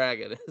Double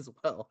Dragon as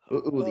well.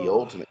 Ooh, the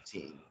Ultimate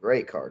Team.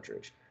 Great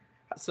cartridge.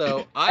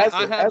 So I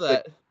have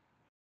that.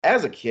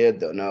 As a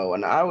kid, though, no,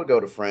 and I would go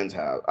to friends'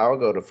 house. I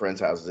would go to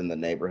friends' houses in the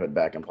neighborhood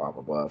back in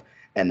Poplar Bluff,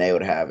 and they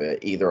would have it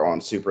either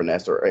on Super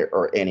NES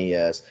or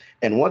NES.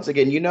 And once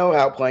again, you know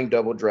how playing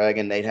Double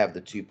Dragon, they'd have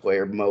the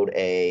two-player mode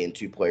A and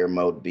two-player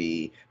mode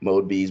B.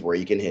 Mode B is where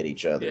you can hit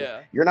each other. Yeah.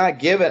 You're not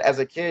given, as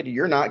a kid,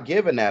 you're not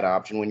given that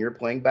option when you're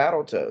playing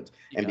Battletoads.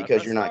 And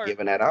because you're not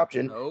given that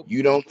option,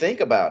 you don't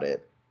think about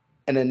it.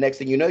 And then next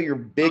thing you know, you're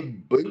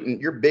big booting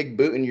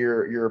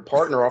your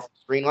partner off the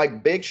screen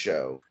like Big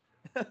Show.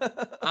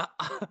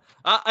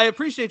 I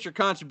appreciate your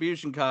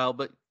contribution, Kyle,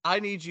 but I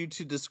need you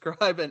to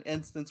describe an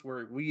instance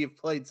where we have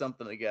played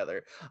something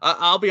together.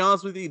 I'll be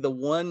honest with you, the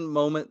one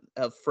moment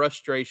of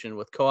frustration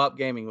with co-op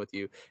gaming with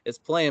you is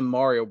playing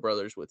Mario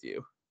Brothers with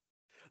you.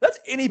 That's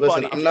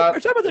anybody. Listen, I'm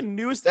talking about the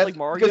newest like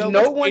Mario. Because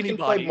no one can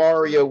play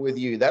Mario with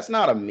you. That's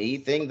not a me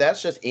thing.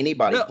 That's just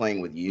anybody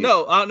playing with you.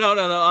 No.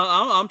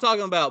 I'm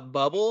talking about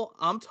Bubble.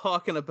 I'm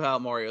talking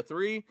about Mario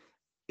 3.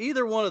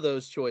 Either one of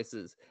those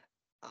choices.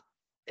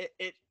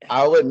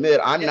 I'll admit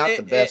I'm not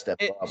the best at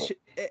Bubble.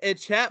 It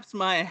chaps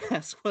my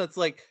ass when it's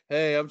like,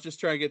 hey, I'm just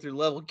trying to get through the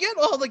level. Get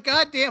all the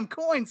goddamn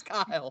coins,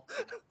 Kyle.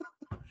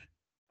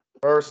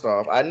 First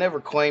off, I never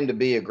claimed to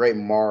be a great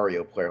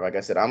Mario player. Like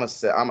I said, I'm a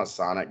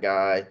Sonic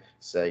guy.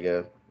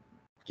 Sega,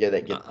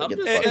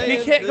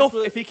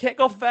 if he can't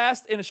go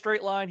fast in a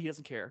straight line, he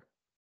doesn't care.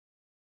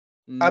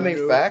 I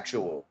mean,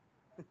 factual,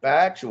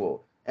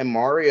 and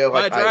Mario.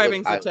 My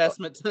driving's a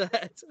testament to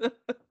that.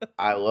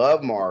 I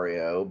love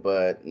Mario,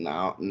 but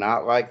not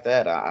like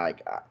that. I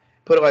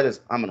put it like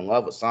this: I'm in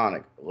love with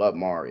Sonic. Love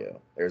Mario.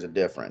 There's a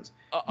difference.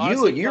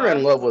 Honestly, you're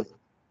in love with.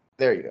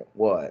 There you go.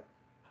 What?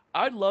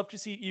 I'd love to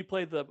see you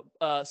play the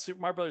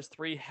Super Mario Brothers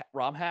 3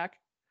 ROM hack.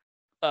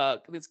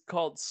 It's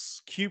called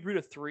Cube Root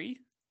of 3.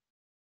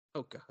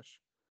 Oh gosh.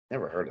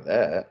 Never heard of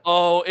that.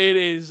 Oh, it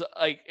is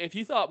like if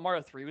you thought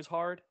Mario 3 was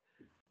hard,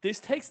 this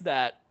takes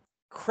that,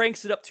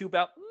 cranks it up to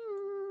about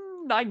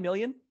 9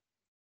 million.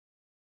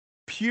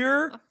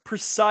 Pure,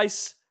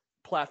 precise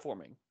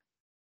platforming.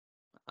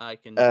 I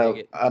can dig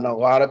it. I know a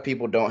lot of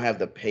people don't have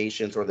the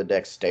patience or the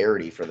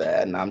dexterity for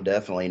that, and I'm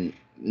definitely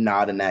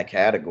not in that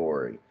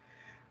category.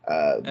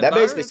 That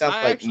basically Byron, sounds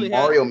I like actually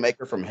Mario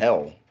Maker from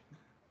hell.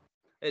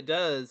 It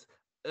does.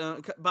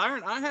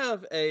 Byron, I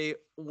have a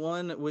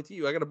one with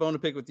you. I got a bone to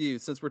pick with you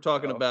since we're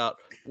talking about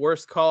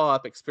worst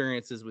co-op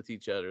experiences with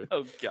each other.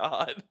 Oh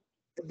God.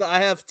 I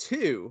have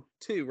two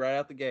right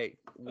out the gate.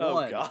 Oh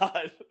One,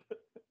 God.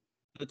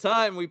 the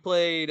time we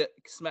played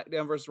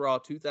SmackDown vs. Raw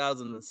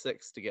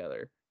 2006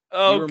 together.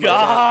 Oh were my tag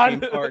God.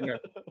 team partner.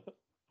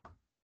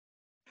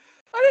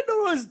 I didn't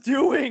know what I was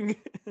doing.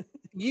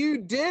 You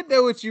did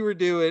know what you were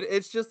doing.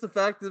 It's just the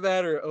fact of the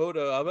matter. Oh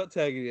no, I'm not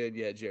tagging you in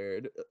yet,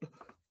 Jared.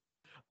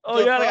 Oh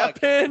The yeah, I fuck?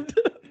 got pinned.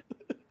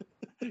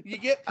 You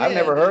get I've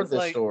never pinned, heard it's this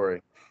like,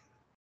 story.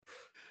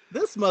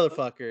 this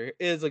motherfucker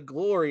is a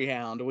glory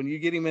hound when you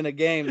get him in a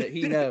game that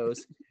he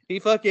knows. He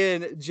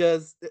fucking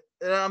just,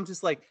 and I'm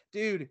just like,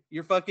 dude,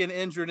 you're fucking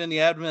injured in the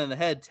abdomen and the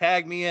head.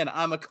 Tag me in.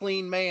 I'm a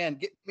clean man.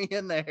 Get me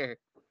in there.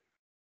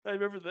 I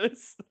remember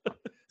this.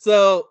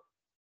 So,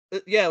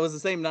 yeah, it was the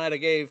same night I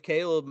gave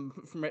Caleb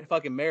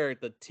fucking Merritt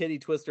the titty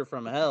twister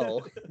from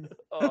hell.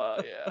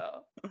 Oh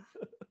yeah.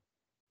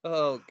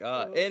 Oh,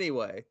 God.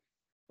 Anyway,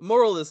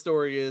 moral of the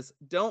story is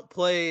don't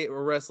play a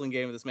wrestling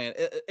game with this man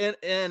in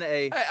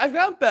a I've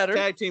gotten better.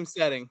 tag team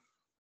setting.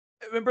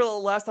 Remember the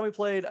last time we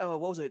played? What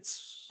was it?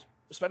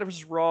 SmackDown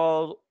vs.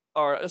 Raw,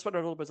 or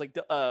SmackDown was like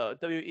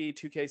WE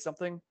 2K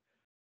something.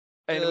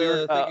 And we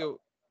were. I think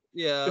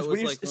it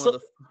was like one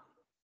of the.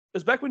 It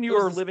was back when you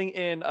were living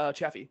in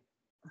Chaffee.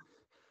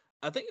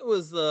 I think it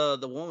was the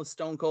one with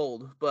Stone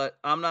Cold, but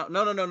I'm not.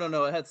 No.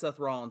 It had Seth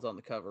Rollins on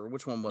the cover.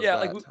 Which one was that?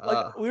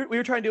 Like we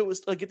were trying to do it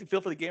was like get the feel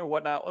for the game or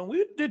whatnot, and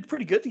we did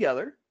pretty good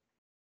together.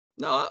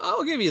 No,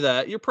 I'll give you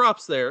that. Your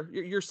props there.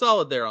 You're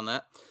solid there on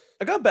that.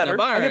 I got better. Now,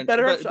 Byron, I get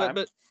better every time.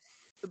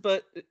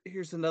 But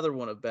here's another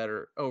one of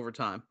better over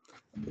time.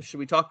 Should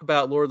we talk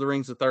about Lord of the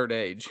Rings: The Third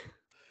Age?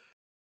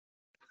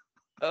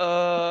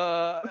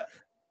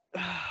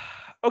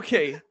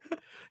 Okay.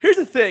 Here's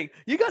the thing.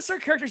 You got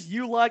certain characters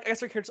you like. I got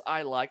certain characters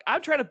I like.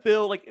 I'm trying to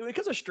build, like, when it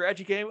comes to a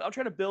strategy game, I'm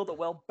trying to build a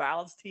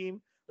well-balanced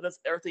team that does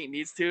everything it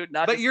needs to.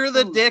 But you're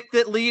the dick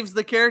that leaves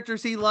the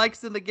characters he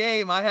likes in the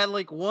game. I had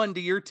like 1 to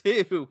your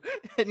 2.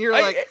 And you're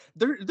like,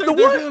 they're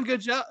doing a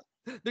good job.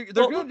 They're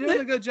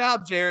doing a good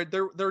job, Jared.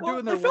 They're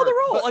doing their work.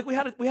 The role. But, like we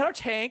had our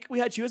tank, we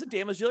had you as a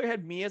damage dealer,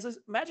 had me as a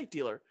magic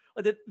dealer.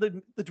 Like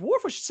the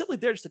dwarf was simply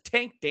there just to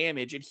tank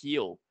damage and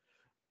heal.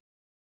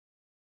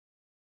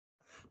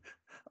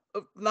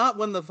 Not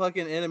when the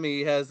fucking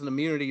enemy has an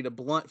immunity to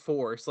blunt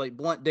force, like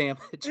blunt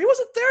damage. He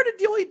wasn't there to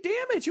deal any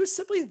damage. He was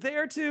simply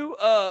there to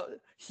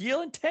heal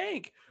and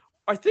tank.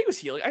 I think it was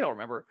healing. I don't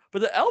remember.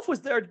 But the elf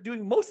was there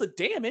doing most of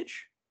the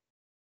damage.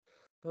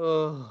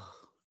 Oh,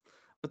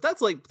 but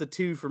that's like the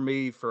two for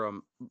me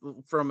from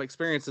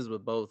experiences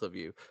with both of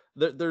you.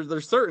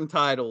 There's certain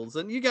titles,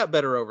 and you got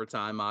better over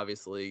time,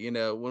 obviously. You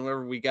know,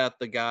 whenever we got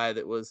the guy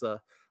that was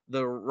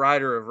the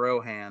rider of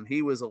Rohan,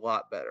 he was a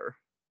lot better.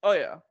 Oh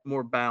yeah,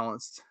 more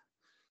balanced.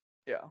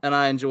 Yeah, and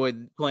I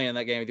enjoyed playing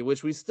that game with you,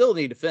 which we still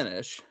need to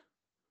finish.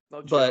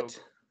 No but joke.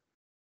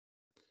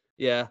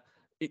 Yeah,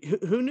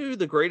 who knew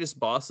the greatest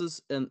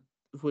bosses and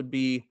would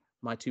be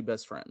my 2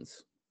 best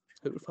friends?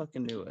 Who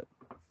fucking knew it?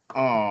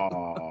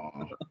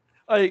 Oh,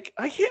 like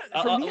I can't.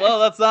 Well,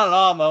 that's not an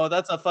aw moment.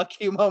 That's a fuck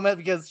you moment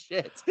because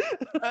shit.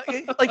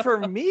 Like for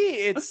me,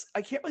 it's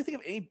I can't really think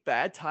of any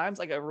bad times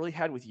like I really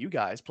had with you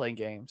guys playing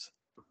games,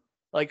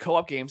 like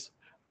co-op games.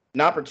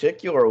 Not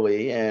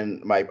particularly,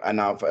 and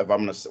now if we're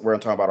gonna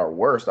talk about our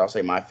worst, I'll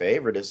say my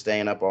favorite is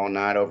staying up all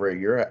night over at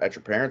your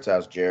parents'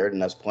 house, Jared,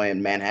 and us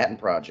playing Manhattan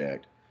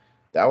Project.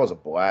 That was a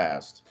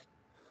blast.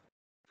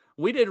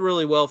 We did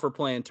really well for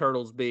playing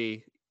Turtles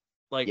B.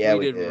 Like yeah,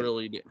 we did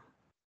really good.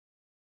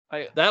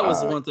 That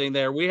was the one thing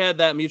there. We had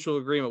that mutual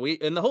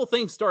agreement. And the whole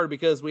thing started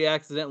because we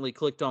accidentally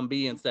clicked on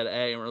B instead of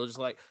A, and we're just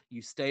like,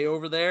 "You stay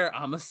over there,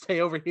 I'm gonna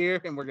stay over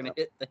here, and we're gonna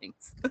hit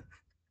things."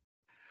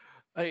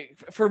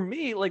 For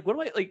me, like one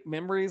of my like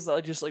memories that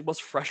I just like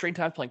most frustrating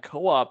times playing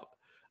co-op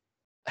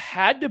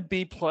had to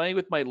be playing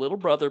with my little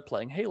brother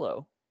playing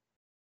Halo.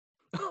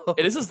 Oh,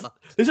 and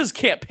this is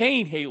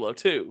campaign Halo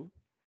too.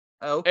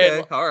 Okay,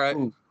 and, all right.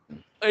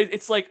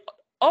 It's like,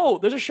 oh,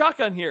 there's a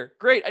shotgun here.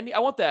 Great, I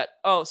want that.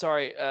 Oh,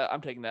 sorry,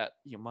 I'm taking that.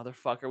 You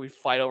motherfucker. We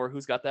fight over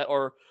who's got that.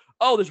 Or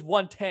oh, there's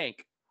one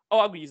tank. Oh,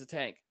 I'm gonna use a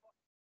tank.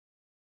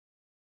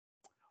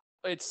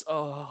 It's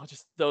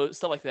just those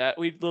stuff like that.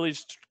 We literally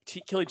just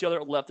kill each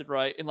other left and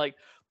right, and like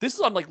this is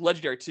on like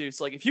legendary too.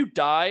 So like if you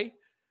die,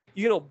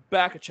 you get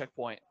back a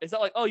checkpoint. It's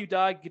not like you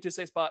die, get to a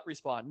safe spot,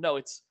 respawn. No,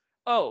 it's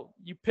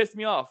you pissed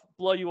me off,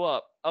 blow you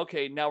up.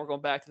 Okay, now we're going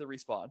back to the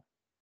respawn.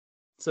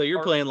 So you're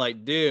Or- playing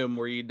like Doom,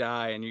 where you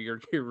die and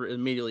you're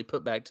immediately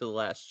put back to the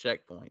last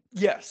checkpoint.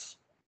 Yes.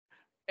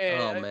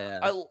 And Oh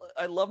man,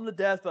 I love him to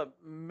death, but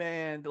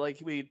man, like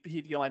he'd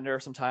get on my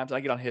nerves sometimes. I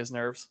get on his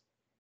nerves.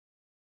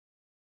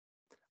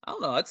 I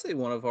don't know. I'd say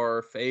one of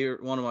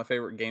my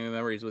favorite gaming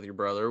memories with your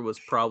brother was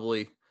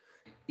probably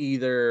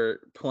either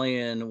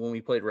playing when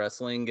we played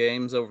wrestling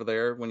games over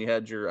there when you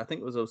had your, I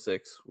think it was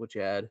 06, what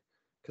you had,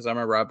 because I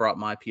remember I brought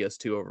my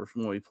PS2 over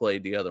from when we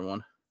played the other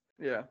one.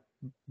 Yeah.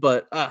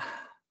 But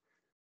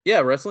yeah,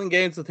 wrestling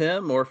games with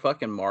him or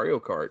fucking Mario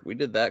Kart. We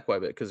did that quite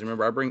a bit because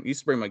remember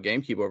used to bring my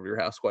GameCube over to your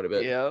house quite a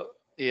bit.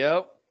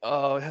 Yep.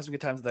 Oh, it has some good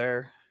times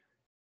there.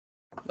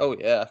 Oh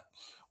yeah,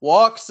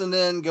 walks and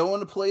then going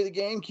to play the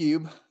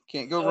GameCube.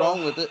 Can't go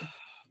wrong with it.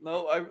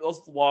 No,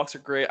 those walks are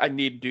great. I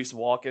need to do some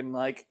walking.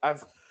 Like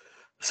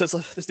since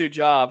this new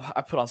job,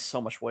 I put on so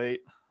much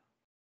weight.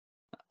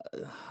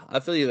 I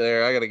feel you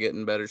there. I got to get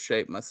in better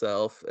shape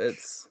myself.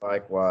 It's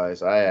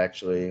Likewise, I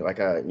actually,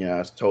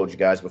 I told you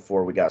guys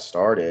before we got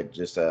started,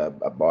 just I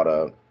bought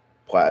a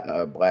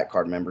black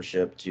card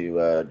membership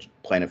to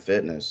Planet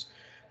Fitness,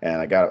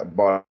 and I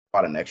bought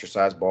an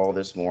exercise ball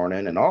this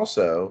morning, and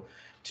also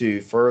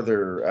to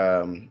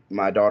further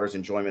my daughter's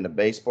enjoyment of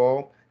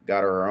baseball,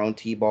 got her own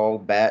t-ball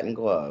bat and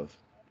glove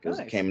because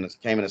Nice. it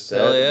came in a set.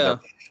 hell yeah.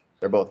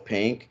 They're both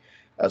pink.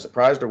 I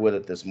surprised her with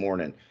it this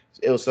morning.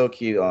 It was so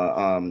cute.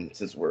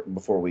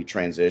 Before we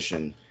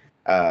transitioned,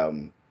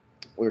 I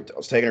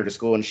was taking her to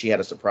school and she had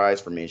a surprise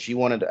for me.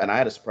 And I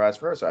had a surprise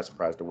for her, so I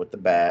surprised her with the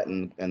bat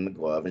and the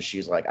glove. And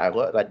she's like,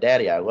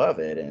 Daddy, I love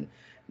it." And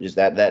just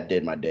that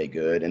did my day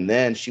good. And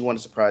then she wanted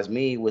to surprise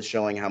me with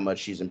showing how much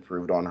she's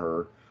improved on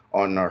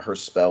her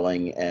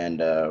spelling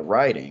and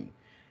writing.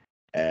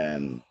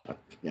 And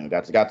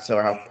got to tell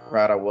her how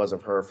proud I was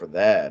of her for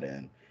that.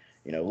 And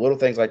little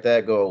things like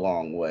that go a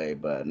long way.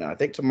 But no, I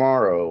think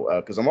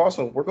tomorrow, because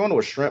we're going to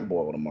a shrimp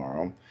boil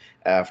tomorrow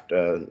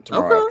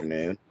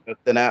afternoon.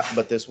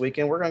 But this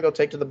weekend we're gonna go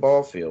take to the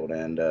ball field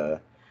and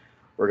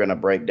we're gonna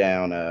break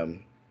down.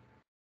 And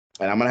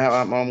I'm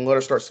gonna let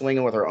her start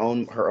swinging with her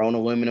own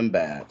aluminum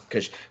bat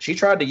because she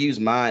tried to use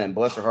mine and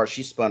bless her heart,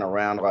 she spun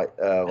around like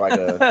a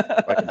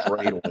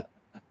dreidel.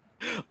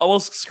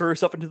 Almost screw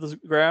herself into the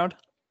ground.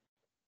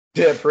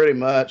 Yeah, pretty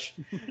much.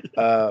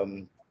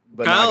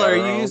 But Kyle, are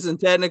you using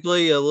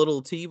technically a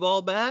little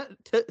t-ball bat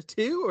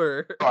too,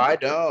 or? Oh, I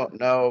don't.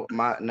 No,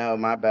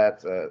 my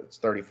bat's it's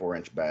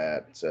 34-inch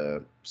bat. It's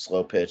a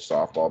slow pitch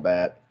softball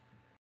bat.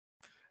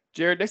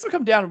 Jared, next time I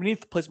come down, we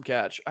need to play some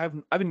catch.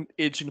 I've been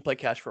itching to play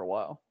catch for a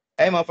while.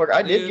 Hey, motherfucker!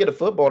 I did get a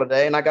football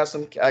today, and I got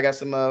some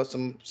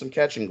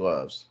catching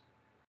gloves.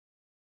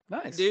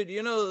 Nice, dude.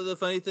 The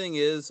funny thing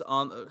is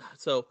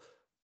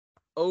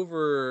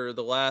over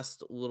the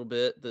last little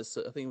bit, I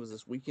think it was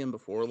this weekend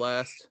before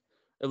last.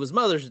 It was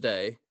Mother's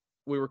Day.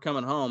 We were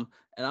coming home,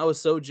 and I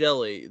was so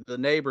jelly. The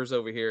neighbors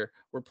over here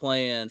were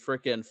playing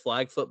freaking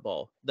flag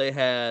football. They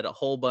had a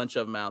whole bunch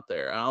of them out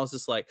there, and I was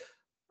just like,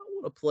 I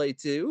want to play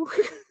too.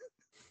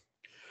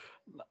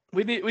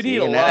 we need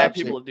a lot of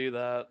people to do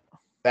that.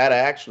 That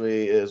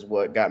actually is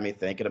what got me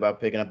thinking about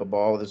picking up a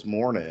ball this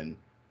morning.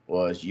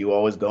 Was you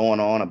always going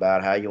on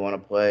about how you want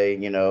to play,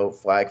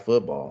 flag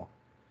football?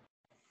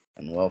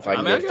 And well, if I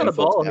got a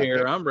ball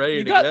here, I'm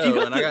ready to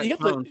go, and I got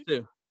phones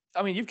too.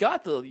 I mean, you've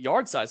got the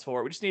yard size for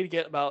it. We just need to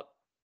get about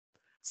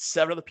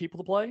 7 other people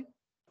to play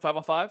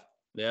 5-on-5.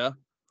 Yeah.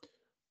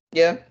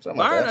 Byron,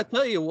 like I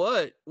tell you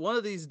what, one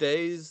of these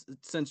days,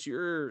 since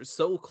you're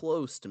so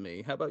close to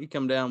me, how about you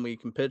come down? We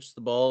can pitch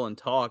the ball and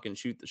talk and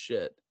shoot the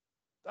shit.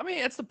 I mean,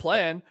 that's the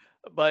plan,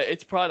 but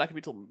it's probably not gonna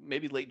be till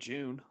maybe late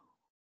June.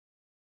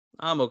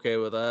 I'm okay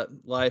with that.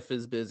 Life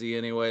is busy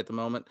anyway at the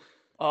moment.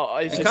 Oh,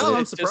 Kyle,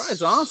 I'm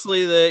surprised,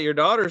 honestly, that your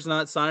daughter's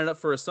not signing up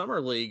for a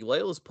summer league.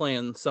 Layla's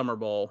playing summer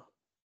ball.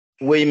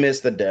 We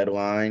missed the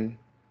deadline.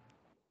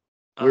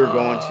 We were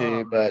going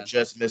to, but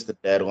just missed the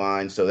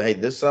deadline. So, hey,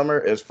 this summer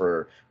is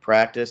for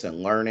practice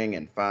and learning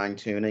and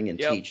fine-tuning and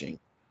teaching.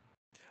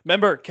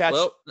 Remember, catch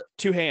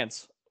 2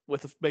 hands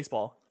with a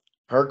baseball.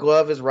 Her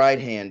glove is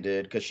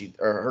right-handed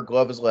her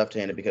glove is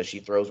left-handed because she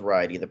throws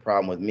righty. The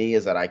problem with me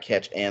is that I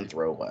catch and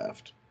throw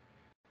left.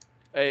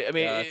 Hey, I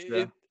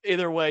mean,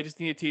 either way, just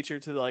need a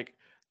teacher to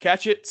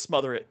catch it,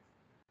 smother it.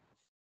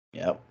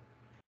 Yep.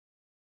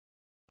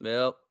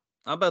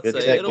 I'm about to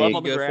say it'll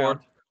be good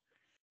for.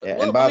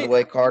 Yeah, and by the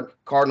way,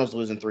 Cardinals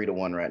losing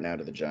 3-1 right now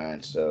to the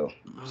Giants. So,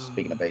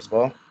 speaking of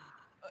baseball,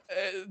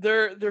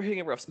 they're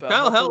hitting a rough spell.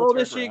 Kyle, how old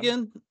is she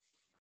again?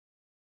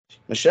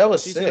 Michelle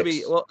is She's 6. Gonna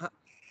be,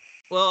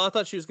 well, I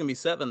thought she was gonna be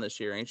 7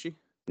 this year, ain't she?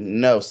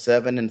 No,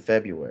 7 in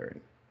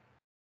February.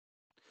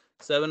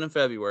 7 in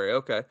February.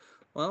 Okay.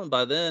 Well,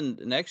 by then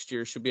next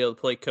year she'll be able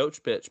to play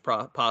coach pitch,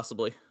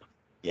 possibly.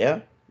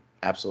 Yeah,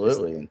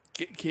 absolutely.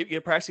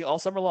 Get practicing all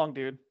summer long,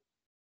 dude.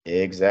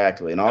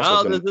 Exactly. And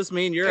also, does this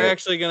mean you're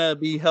actually going to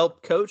be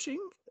help coaching?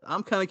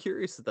 I'm kind of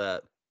curious at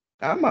that.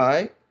 I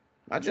might.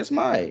 I just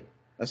might.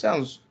 That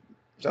sounds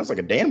like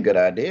a damn good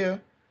idea.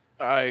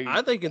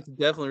 I think it's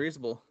definitely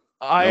reasonable.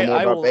 I know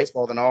more about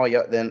baseball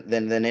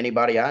than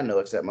anybody I know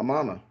except my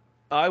mama.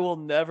 I will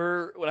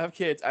never, when I have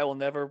kids, I will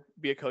never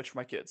be a coach for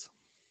my kids.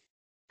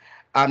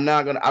 I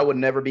would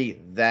never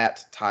be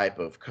that type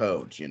of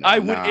coach, I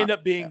would not. end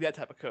up being that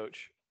type of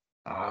coach.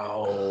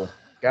 Oh,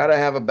 gotta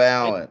have a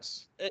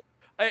balance.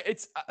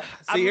 It's See,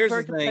 I'm a here's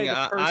very the thing.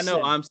 competitive I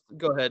know person.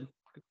 go ahead.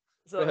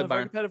 So Go I'm a ahead, very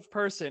Byron. competitive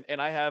person,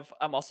 and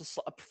I'm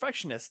also a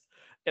perfectionist,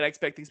 and I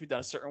expect things to be done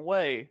a certain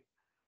way.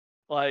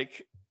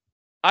 Like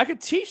I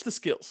could teach the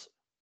skills,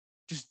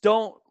 just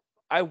don't.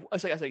 I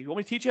say, you want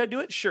me to teach you how to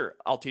do it? Sure,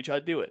 I'll teach you how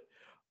to do it.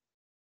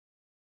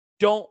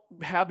 Don't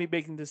have me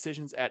making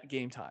decisions at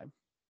game time.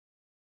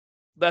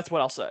 That's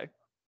what I'll say.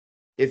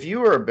 If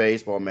you were a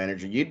baseball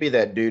manager, you'd be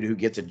that dude who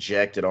gets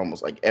ejected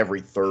almost like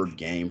every third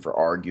game for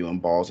arguing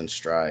balls and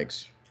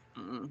strikes.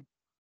 Mm-mm.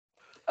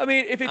 I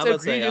mean, if it's I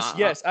would say egregious,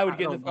 yes, I would I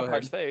get in don't the go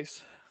umpire's ahead.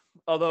 face.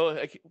 Although,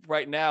 like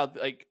right now,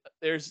 like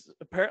there's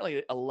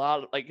apparently a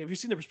lot of like, have you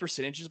seen the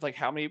percentages of like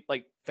how many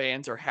like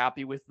fans are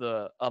happy with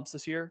the umps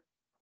this year?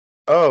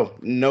 Oh,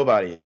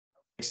 nobody.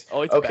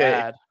 Oh, it's Okay,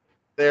 bad.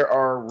 there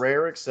are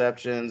rare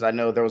exceptions. I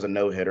know there was a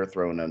no hitter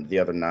thrown in the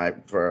other night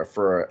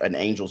for an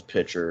Angels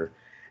pitcher,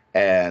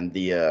 and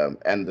the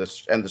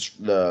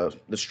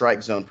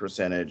strike zone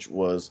percentage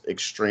was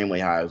extremely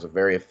high. It was a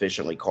very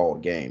efficiently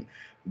called game.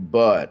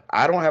 But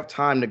I don't have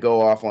time to go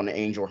off on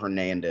Angel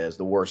Hernandez,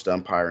 the worst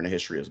umpire in the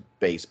history of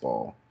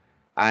baseball.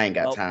 I ain't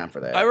got Well, time for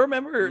I that.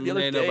 remember the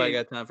other Ain't nobody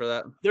day got time for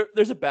that.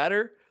 there's a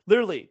batter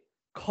literally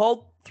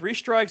called 3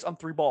 strikes on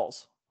 3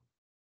 balls.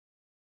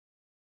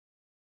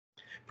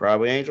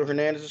 Probably Angel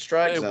Hernandez's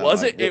strike It zone.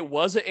 wasn't. It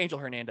wasn't Angel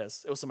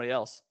Hernandez. It was somebody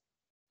else.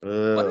 Why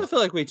do I Ugh, feel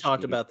like we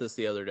talked jeez. about this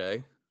the other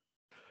day?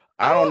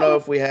 I don't know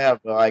if we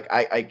have, but like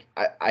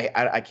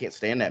I can't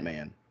stand that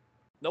man.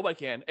 Nobody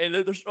can. And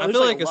there's I there's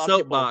feel like a like a lot of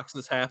people. soapbox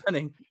is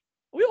happening.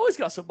 We always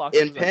got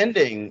soapboxes.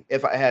 Impending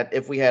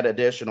if we had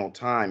additional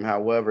time.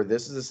 However,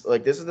 this is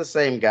the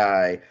same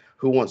guy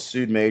who once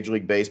sued Major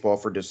League Baseball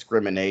for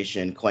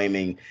discrimination,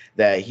 claiming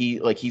that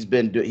he's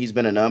been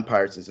an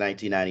umpire since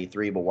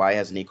 1993, but why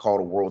hasn't he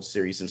called a World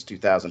Series since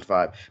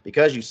 2005?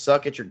 Because you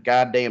suck at your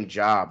goddamn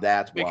job.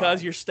 That's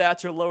Because why. your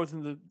stats are lower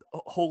than the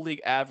whole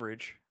league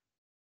average.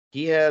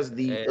 He has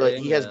Amen.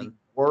 the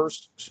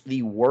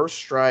worst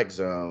strike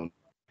zone,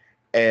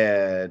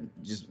 and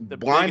just The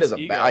blind as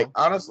biggest a bat. ego.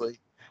 Honestly,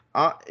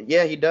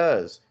 yeah, he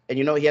does. And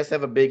he has to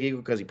have a big ego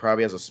because he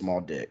probably has a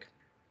small dick.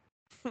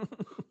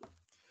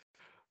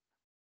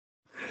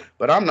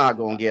 But I'm not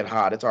gonna get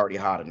hot. It's already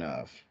hot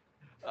enough.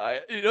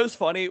 It's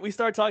funny. We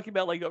started talking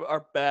about like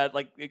our bad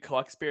like co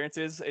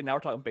experiences, and now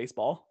we're talking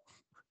baseball.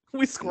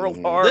 We squirreled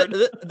Mhm. hard.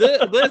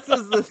 This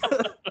is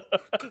the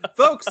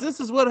folks. This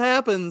is what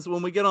happens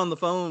when we get on the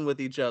phone with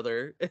each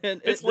other,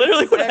 and It's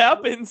literally what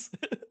happens.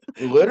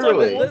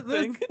 Literally. One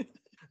thing.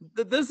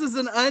 This is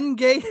an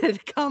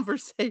ungated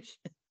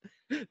conversation.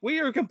 We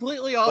are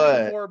completely off the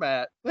But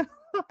format.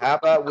 how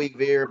about we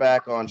veer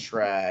back on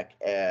track?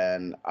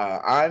 And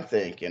I'm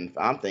thinking,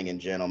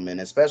 gentlemen,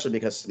 especially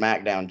because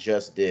SmackDown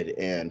just did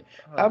end.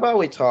 How about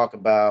we talk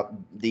about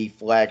the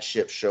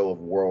flagship show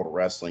of World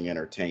Wrestling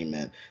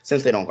Entertainment,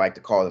 since they don't like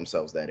to call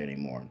themselves that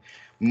anymore?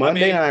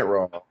 Monday Night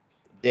Raw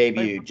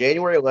debuted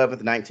January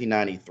 11th,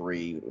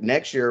 1993.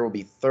 Next year will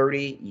be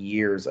 30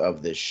 years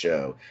of this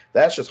show.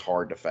 That's just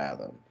hard to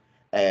fathom.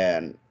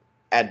 And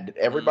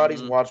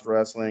everybody's Mhm. watched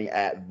wrestling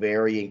at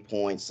varying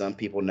points. Some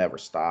people never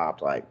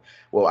stopped. Like,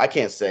 well, I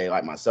can't say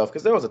like myself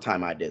because there was a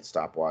time I did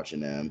stop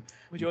watching them.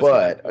 Would you always come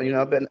back But to it?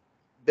 I've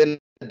been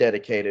a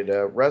dedicated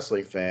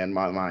wrestling fan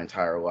my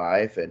entire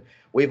life, and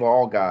we've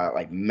all got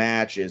like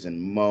matches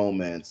and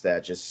moments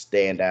that just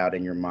stand out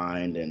in your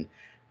mind. And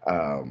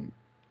um,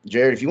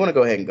 Jared, if you want to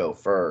go ahead and go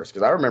first,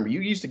 because I remember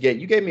you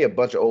gave me a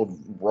bunch of old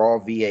Raw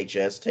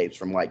VHS tapes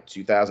from like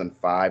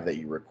 2005 that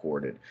you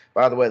recorded.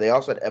 By the way, they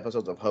also had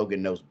episodes of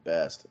Hogan Knows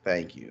Best.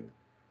 Thank you.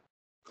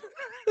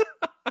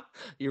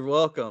 You're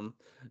welcome.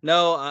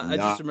 No, I just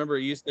Not remember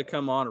it used to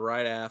come on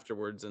right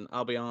afterwards, and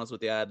I'll be honest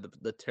with you, I had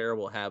the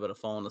terrible habit of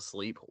falling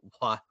asleep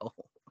while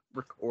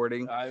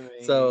recording. I mean,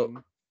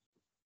 So,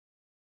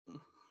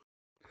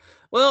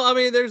 well, I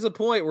mean, there's a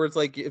point where it's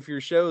like if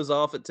your show's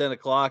off at 10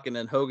 o'clock and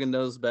then Hogan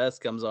Knows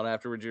Best comes on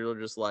afterwards, you're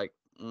just like,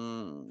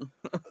 I'm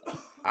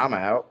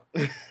out.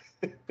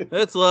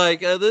 It's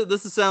like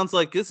sounds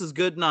like this is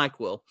good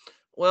NyQuil.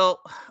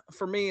 Well,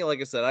 for me, like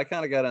I said, I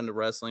kind of got into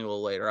wrestling a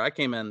little later. I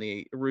came in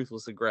the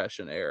Ruthless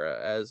Aggression era,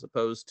 as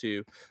opposed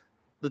to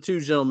the two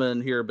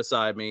gentlemen here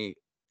beside me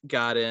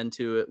got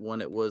into it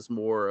when it was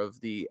more of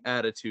the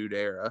Attitude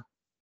Era.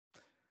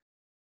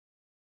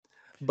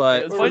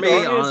 But the for funny me,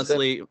 thing is,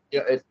 honestly,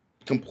 Yeah, it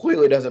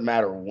completely doesn't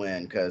matter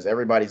when, because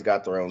everybody's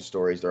got their own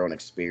stories, their own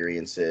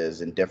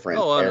experiences, and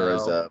different oh, I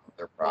eras know. of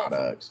their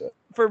products. So,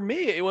 for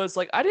me, it was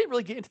like I didn't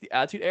really get into the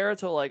Attitude Era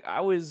until like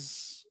I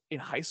was in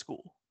high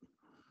school.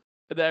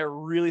 That I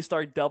really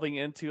started delving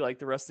into like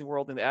the wrestling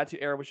world, and the Attitude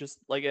Era was just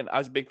like, and I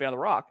was a big fan of The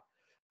Rock,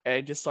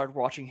 and just started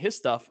watching his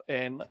stuff,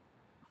 and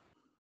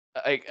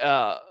like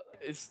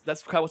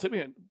that's kind of what took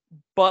me in.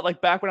 But like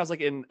back when I was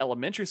like in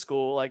elementary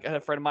school, like I had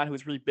a friend of mine who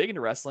was really big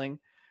into wrestling,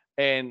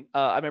 and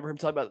I remember him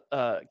talking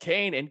about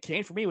Kane, and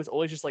Kane for me was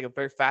always just like a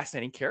very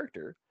fascinating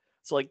character.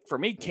 So like for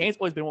me, Kane's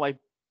always been one of my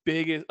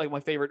biggest, like my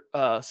favorite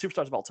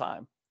superstars of all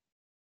time.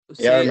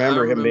 Yeah, I See,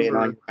 remember him being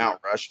on Mount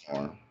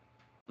Rushmore.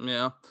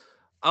 Yeah.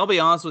 I'll be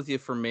honest with you.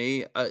 For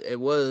me, it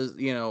was,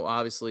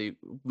 obviously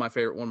one of my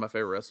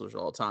favorite wrestlers of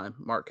all time,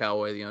 Mark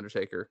Calloway, The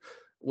Undertaker,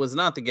 was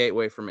not the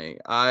gateway for me.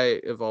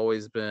 I have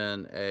always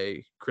been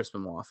a Chris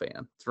Benoit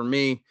fan. For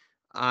me,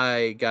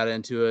 I got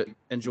into it,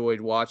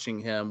 enjoyed watching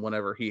him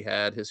whenever he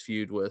had his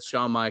feud with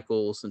Shawn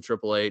Michaels and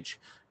Triple H,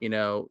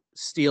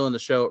 stealing the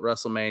show at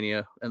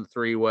WrestleMania and the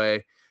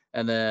three-way.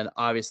 And then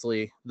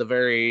obviously the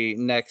very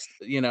next,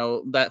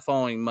 that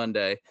following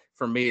Monday,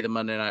 for me, the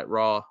Monday Night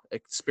Raw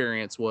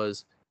experience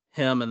was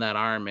him in that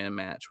Iron Man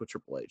match with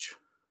Triple H.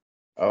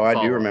 Oh, I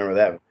do remember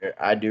that.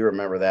 I do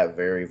remember that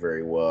very,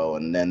 very well.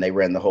 And then they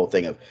ran the whole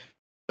thing of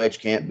H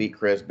can't beat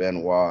Chris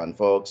Benoit. And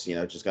folks,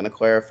 just going to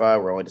clarify,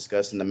 we're only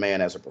discussing the man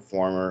as a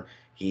performer.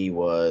 He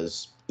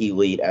was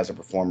elite as a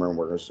performer, and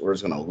we're just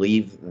going to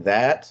leave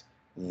that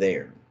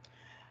there.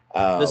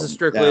 This is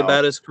strictly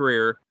about his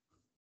career.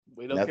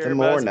 We don't nothing care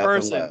more, about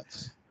nothing person.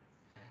 less.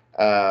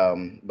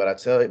 But I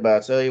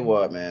tell you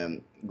what,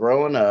 man,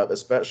 growing up,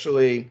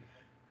 especially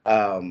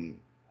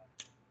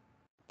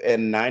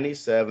in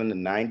 97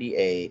 and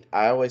 98,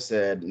 I always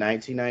said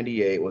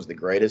 1998 was the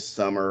greatest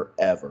summer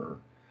ever,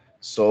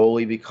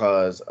 solely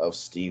because of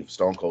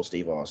Stone Cold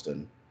Steve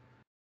Austin.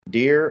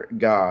 Dear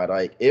God,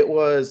 like it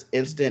was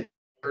instant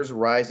tears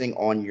rising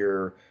on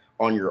your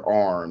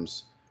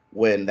arms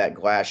when that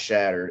glass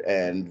shattered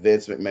and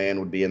Vince McMahon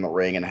would be in the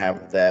ring and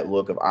have that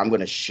look of I'm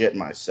going to shit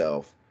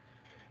myself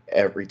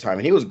every time,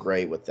 and he was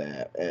great with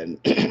that. And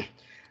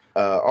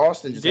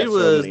Austin just Dude had so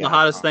was many the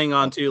hottest iconic thing on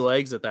moments. two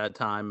legs at that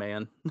time,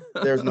 man.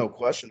 There's no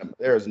question.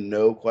 There is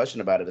no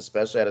question about it,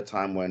 especially at a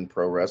time when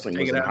pro wrestling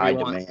was in high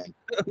demand.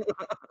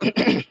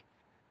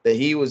 That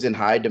he was in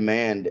high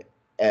demand,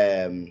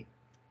 in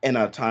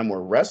a time where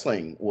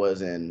wrestling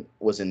was in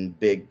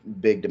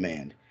big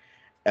demand.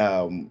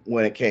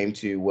 When it came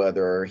to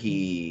whether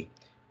he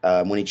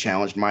when he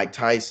challenged Mike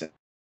Tyson,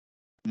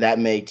 that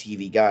made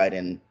TV Guide.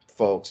 And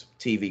folks,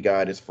 TV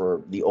Guide is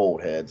for the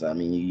old heads. I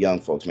mean, you young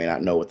folks may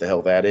not know what the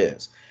hell that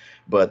is,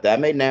 but that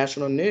made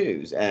national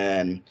news.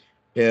 And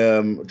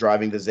him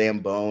driving the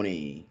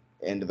Zamboni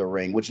into the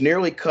ring, which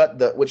nearly cut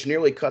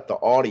the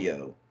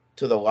audio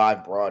to the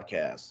live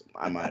broadcast,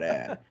 I might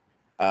add.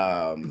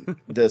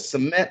 The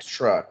cement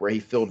truck where he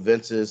filled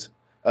Vince's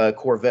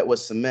Corvette with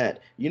cement.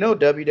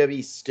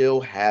 WWE still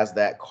has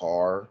that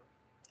car.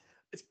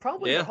 It's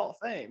probably in the Hall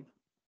of Fame.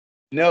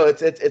 No,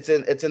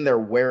 it's in their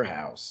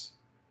warehouse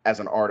as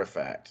an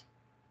artifact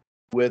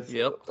with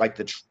like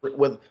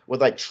with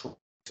like trucks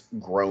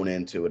grown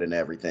into it and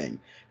everything.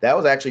 That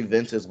was actually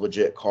Vince's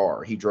legit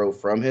car. He drove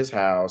from his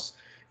house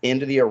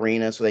into the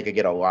arena so they could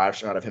get a live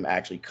shot of him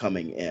actually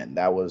coming in.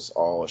 That was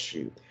all a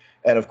shoot.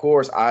 And of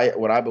course,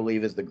 what I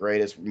believe is the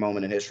greatest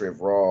moment in history of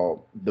Raw,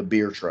 the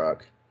beer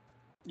truck.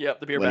 Yep,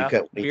 the beer when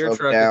bath. he beer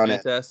truck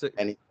is fantastic.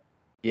 And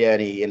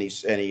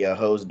he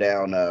hosed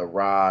down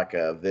Rock,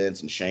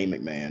 Vince, and Shane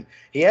McMahon.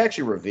 He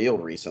actually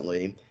revealed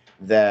recently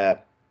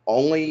that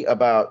only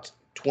about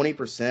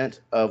 20%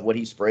 of what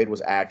he sprayed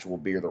was actual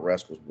beer. The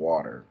rest was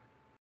water.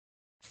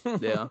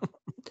 Yeah.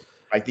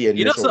 Like the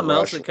initial something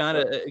else rush. that kind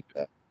of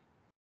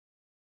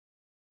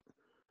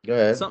Go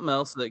ahead. Something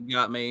else that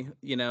got me,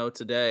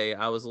 today,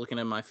 I was looking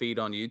at my feed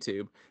on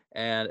YouTube,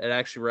 and it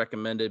actually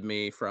recommended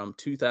me from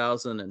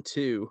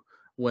 2002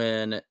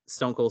 when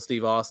Stone Cold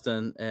Steve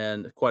Austin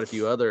and quite a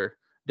few other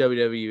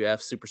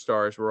WWF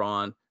superstars were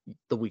on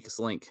The Weakest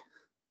Link.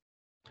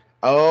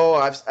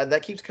 Oh,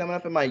 that keeps coming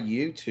up in my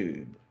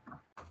YouTube.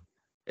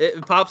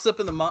 It pops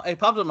up it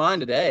popped in mine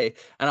today,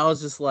 and I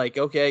was just like,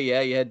 okay, yeah,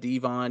 you had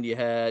Devon, you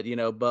had,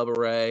 Bubba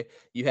Ray,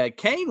 you had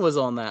Kane was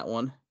on that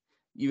one.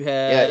 You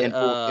had in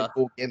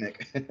full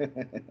gimmick.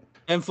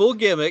 And full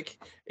gimmick,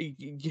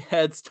 you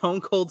had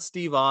Stone Cold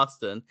Steve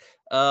Austin.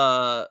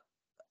 I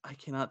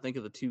cannot think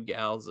of the two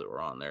gals that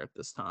were on there at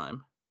this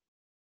time.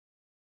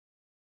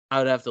 I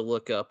would have to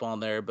look up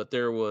on there, but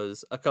there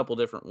was a couple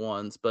different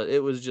ones. But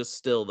it was just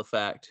still the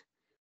fact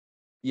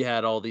you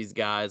had all these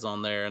guys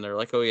on there, and they're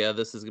like, "Oh yeah,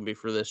 this is gonna be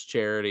for this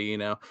charity,"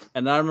 And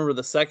I remember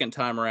the second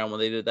time around when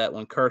they did that,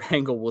 when Kurt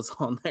Angle was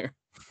on there.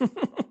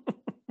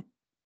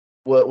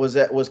 What was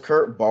that? Was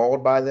Kurt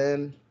bald by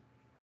then?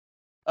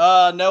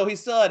 No, he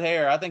still had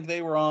hair. I think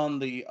they were on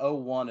the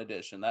 01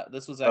 edition.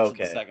 This was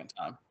actually the second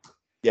time.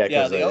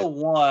 Yeah, the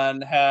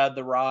 01 had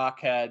The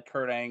Rock, had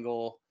Kurt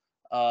Angle,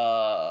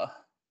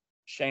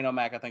 Shane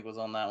O'Mac, I think, was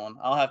on that one.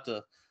 I'll have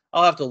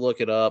to look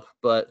it up,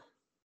 but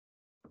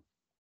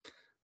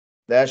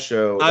that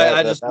show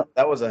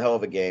that was a hell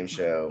of a game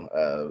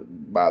show,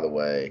 by the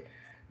way.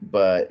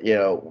 But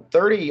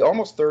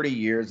almost 30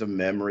 years of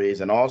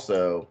memories, and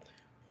also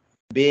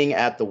being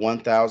at the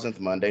 1000th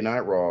Monday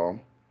Night Raw,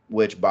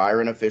 which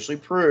Byron officially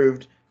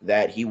proved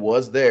that he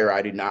was there.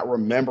 I do not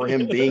remember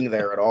him being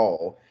there at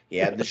all. He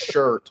had the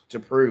shirt to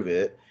prove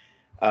it.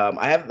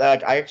 I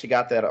actually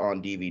got that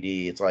on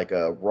DVD. It's like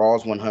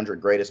Raw's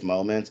 100 Greatest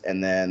Moments,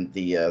 and then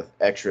the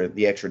extra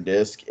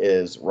disc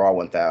is Raw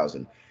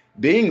 1000.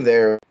 Being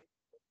there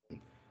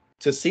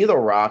to see The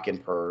Rock in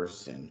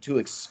person, to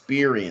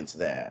experience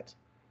that.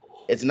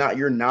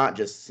 You're not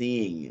just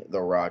seeing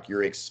The Rock,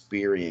 you're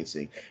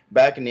experiencing.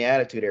 Back in the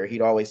Attitude Era,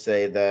 he'd always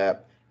say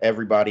that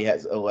everybody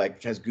has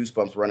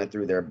goosebumps running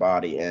through their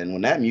body. And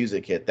when that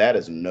music hit, that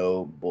is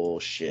no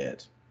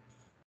bullshit.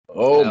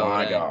 Oh No, it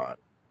my ain't. God.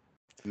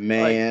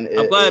 Man,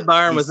 I'm glad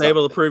Byron he's was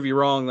able to something. prove you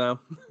wrong, though.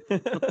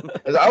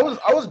 'Cause I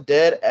was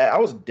dead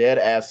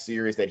ass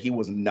serious that he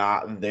was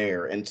not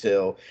there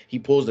until he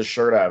pulls the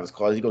shirt out of his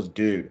closet. He goes,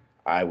 "Dude,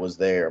 I was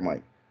there." I'm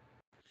like,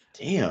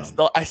 "Damn,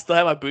 I still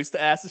have my Boots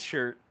to Asses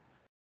shirt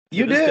to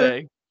you this did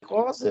day.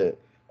 closet."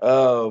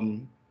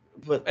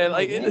 But And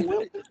like, like man,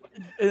 what-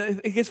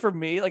 it gets for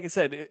me, like I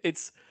said,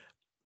 it's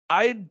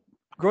I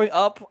growing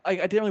up, I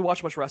didn't really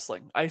watch much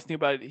wrestling. I just knew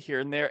about it here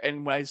and there,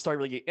 and when I started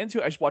really getting into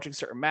it, I was watching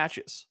certain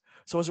matches,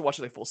 so I wasn't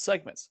watching like full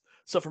segments.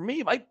 So for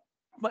me,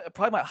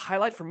 probably my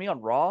highlight for me on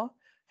Raw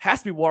has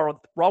to be Raw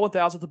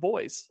 1000 with the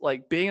boys.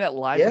 Like being in that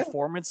live Yeah.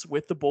 performance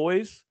with the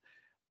boys,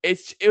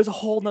 it was a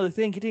whole nother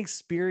thing. Getting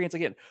experience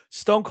again.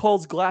 Stone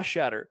Cold's glass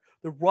shatter,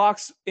 the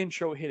Rock's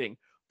intro hitting,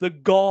 the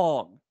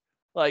gong,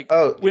 like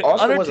oh, when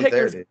Austin wasn't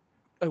there, Undertaker's. dude.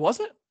 It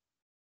wasn't.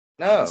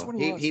 No, When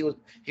he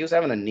was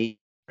having a knee,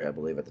 injury, I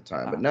believe, at the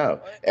time. But Ah,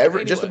 no,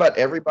 just anyway. about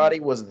everybody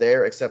was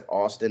there except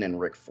Austin and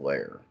Ric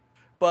Flair.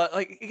 But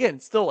like again,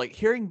 still like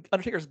hearing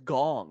Undertaker's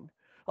gong,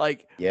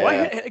 like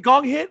when Yeah,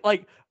 gong hit,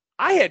 like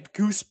I had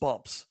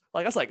goosebumps.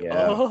 Like I was like,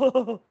 yeah.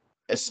 oh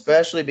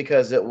Especially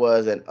because it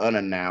was an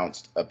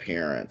unannounced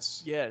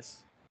appearance. yes,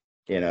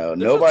 There's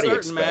Nobody a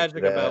certain expected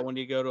magic that. about when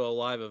you go to a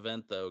live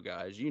event, though,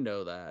 guys. You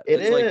know that. It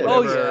It's like is.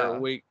 Oh,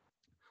 whenever yeah.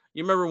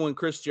 you remember when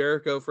Chris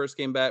Jericho first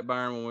came back,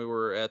 Byron, when we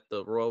were at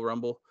the Royal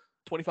Rumble?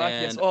 25.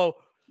 Yes. And Oh,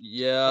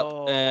 yep, the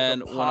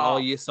and when all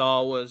pop. you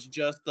saw was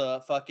just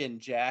the fucking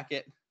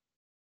jacket.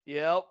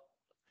 Yep.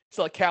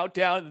 So a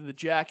countdown and the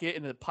jacket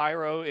and the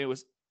pyro. It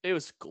was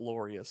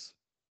glorious.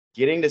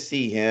 Getting to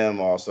see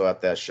him also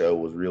at that show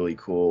was really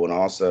cool. And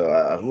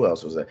also, who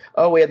else was there?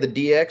 Oh, we had the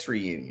DX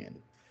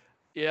reunion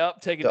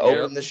Yep. to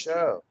open the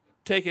show.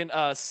 Taking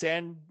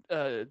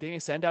Damien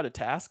Sandow to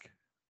task.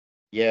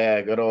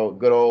 Yeah, good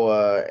old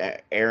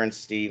Aaron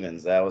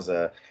Stevens.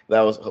 That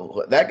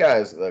guy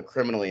is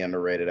criminally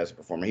underrated as a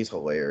performer. He's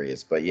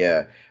hilarious. But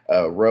yeah,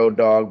 Road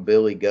Dogg,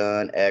 Billy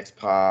Gunn, X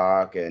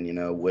Pac,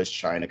 and Wish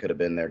China could have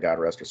been there. God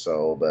rest her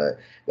soul. But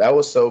that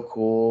was so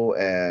cool.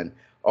 And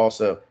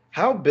also,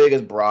 how big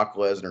is Brock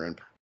Lesnar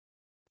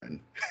in?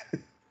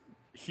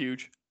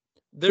 Huge.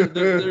 There's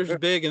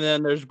big, and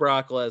then there's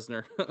Brock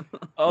Lesnar.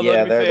 Although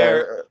Yeah, to be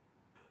fair,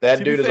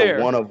 that dude is a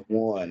one of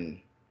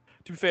one.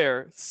 To be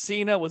fair,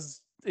 Cena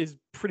is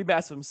pretty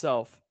massive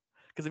himself.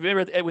 Because if you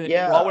remember when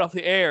Yeah. Raw went off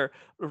the air,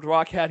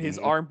 Rock had his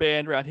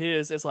armband around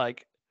his. It's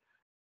like,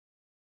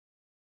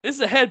 this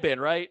is a headband,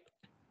 right?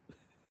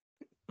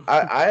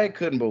 I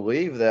couldn't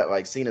believe that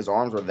like Cena's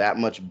arms were that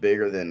much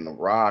bigger than The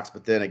Rock's,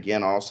 but then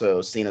again,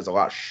 also Cena's a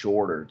lot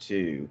shorter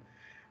too.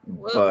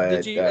 Well, But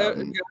did you guys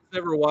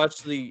ever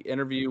watch the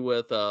interview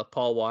with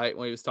Paul White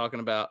when he was talking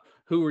about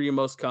who were you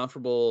most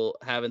comfortable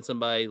having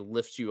somebody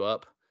lift you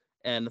up?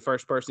 And the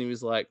first person he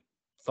was like,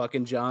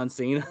 fucking John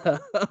Cena.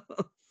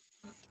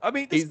 I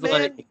mean, this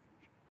man.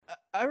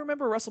 I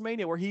remember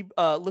WrestleMania where he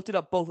lifted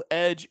up both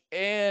Edge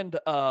and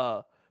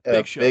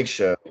Big Show. Big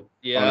Show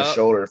on his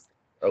shoulder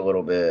a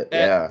little bit.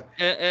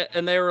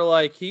 And they were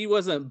like, he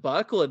wasn't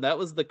buckling. That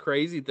was the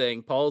crazy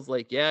thing. Paul's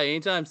like, yeah,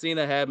 anytime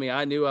Cena had me,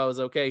 I knew I was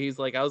okay. He's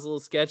like, I was a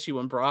little sketchy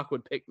when Brock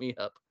would pick me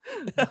up.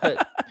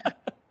 But,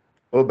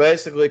 well,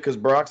 basically, because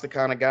Brock's the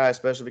kind of guy,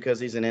 especially because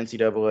he's an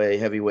NCAA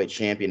heavyweight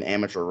champion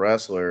amateur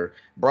wrestler.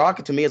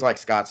 Brock, to me, is like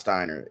Scott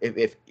Steiner.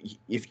 If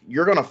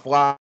you're gonna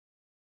fly,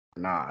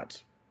 or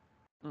not.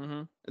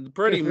 Mm-hmm.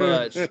 Pretty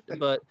much,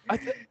 but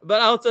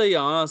I'll tell you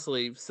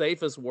honestly,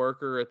 safest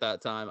worker at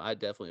that time, I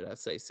definitely would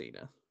say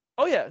Cena.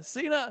 Oh yeah,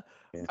 Cena.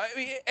 Yeah. I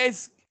mean,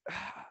 as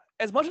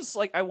much as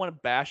like I want to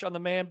bash on the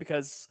man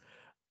because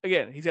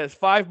again, he's got his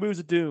 5 moves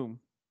of doom.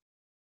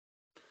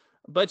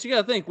 But you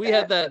got to think, we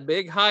had that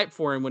big hype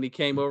for him when he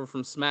came over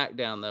from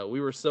SmackDown, though.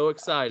 We were so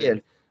excited.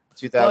 Yeah,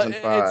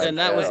 2005, and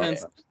that was in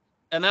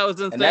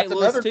St.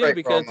 Louis too,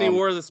 because he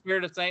wore the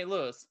spirit of St.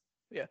 Louis.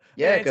 Yeah,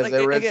 yeah, because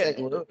they were in St.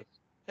 Louis.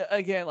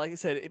 Again, like I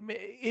said,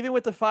 even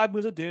with the 5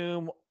 moves of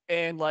doom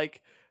and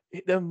like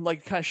them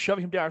like kind of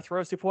shoving him down our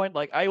throats to a point,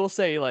 like I will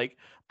say, like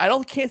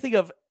can't think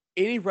of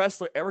any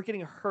wrestler ever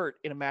getting hurt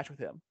in a match with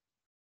him.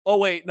 Oh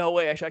wait, no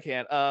way, actually I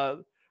can.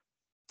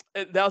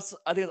 That was,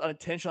 I think it's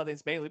unintentional. I think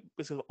it's mainly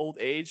because of old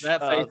age.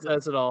 That face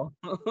says it all.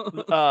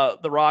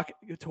 The Rock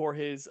tore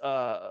his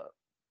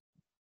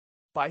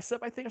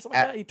bicep, I think, or something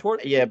like that. He tore.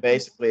 Yeah,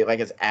 basically like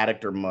his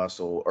adductor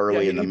muscle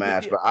early in the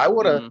match. But I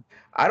would have.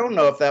 I don't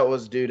know if that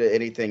was due to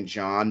anything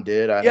John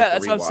did.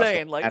 That's what I'm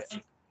saying. Like,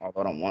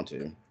 although I don't want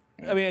to.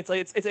 I mean, it's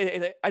like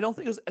I don't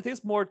think it was. I think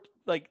it's more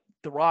like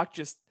The Rock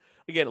just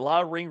again a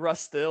lot of ring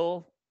rust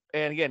still,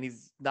 and again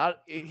he's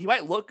not. He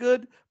might look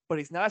good, but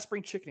he's not a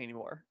spring chicken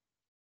anymore.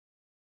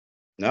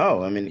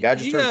 No, I mean the guy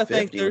just turned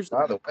 50.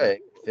 By the way,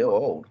 feel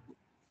old.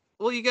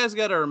 Well, you guys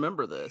got to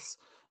remember this: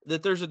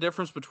 that there's a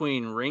difference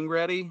between ring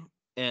ready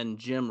and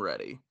gym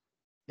ready.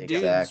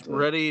 dude's Exactly.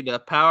 ready to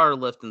power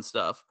lift and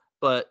stuff.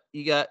 But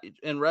you got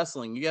in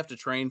wrestling, you have to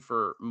train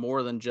for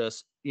more than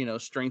just,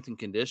 strength and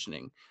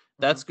conditioning.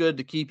 That's good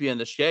to keep you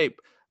into shape,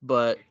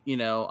 but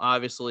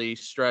obviously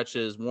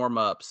stretches,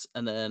 warm-ups,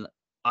 and then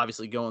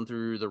obviously going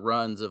through the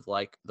runs of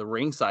like the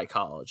ring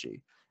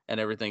psychology and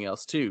everything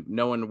else too,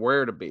 knowing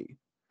where to be.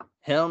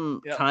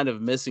 Him Yep. kind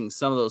of missing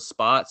some of those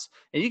spots,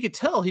 and you could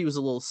tell he was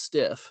a little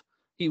stiff.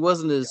 He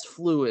wasn't as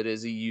fluid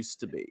as he used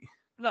to be.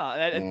 No,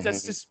 that's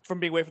Mhm. just from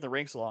being away from the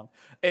ring so long.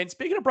 And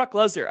speaking of Brock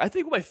Lesnar, I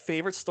think one of my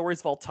favorite stories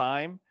of all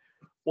time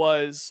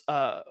was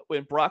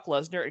when Brock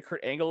Lesnar and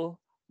Kurt Angle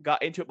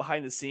got into it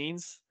behind the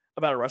scenes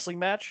about a wrestling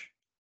match,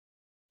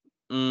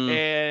 Mm.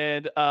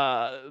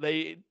 and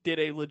they did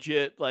a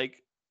legit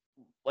like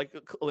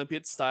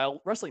Olympian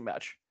style wrestling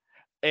match,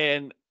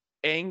 and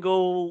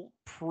Angle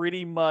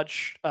pretty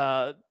much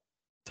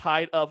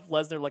tied up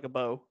Lesnar like a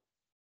bow.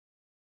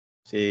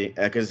 See,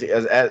 because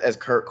as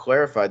Kurt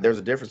clarified, there's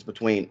a difference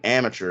between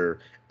amateur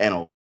and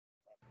a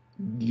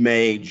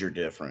major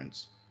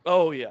difference.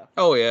 Oh yeah,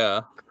 Oh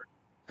yeah.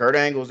 Kurt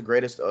Angle is the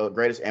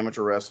greatest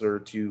amateur wrestler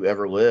to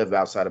ever live,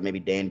 outside of maybe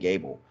Dan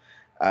Gable.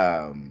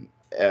 Um,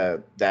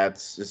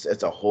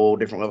 it's a whole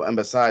different level. And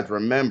besides,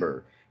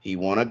 remember, he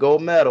won a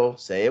gold medal.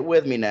 Say it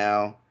with me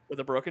now. with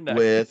a broken neck.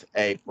 With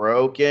a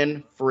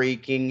broken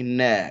freaking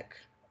neck.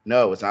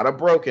 No, it's not a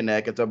broken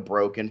neck. It's a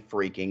broken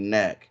freaking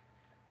neck.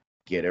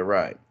 Get it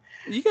right.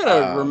 You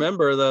gotta Um,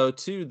 remember though,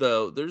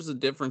 there's a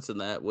difference in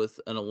that with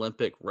an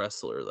Olympic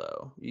wrestler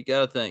though. You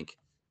gotta think,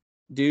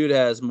 dude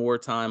has more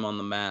time on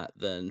the mat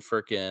than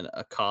freaking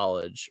a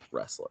college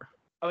wrestler.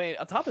 I mean,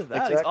 on top of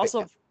that, he's Exactly.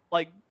 also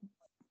like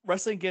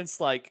wrestling against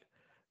like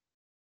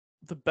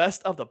the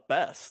best of the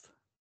best.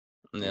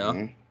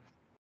 Yeah.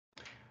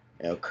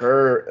 mhm.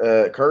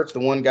 Kurt's the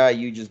one guy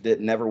you just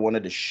never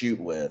wanted to shoot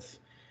with.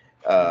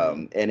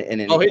 And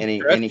in Oh, he's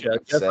any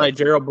just like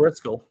Gerald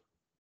Briscoe.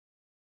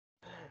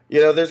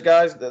 there's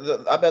guys.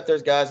 I bet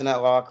there's guys in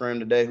that locker room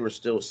today who are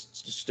still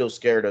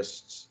scared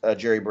of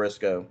Jerry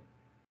Briscoe.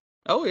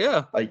 Oh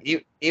yeah. Like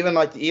even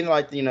like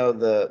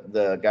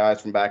the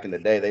guys from back in the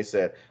day, they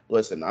said,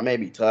 "Listen, I may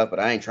be tough, but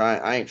I ain't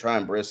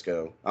trying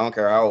Briscoe. I don't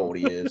care how old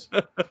he is."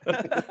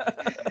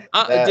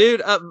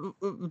 Dude,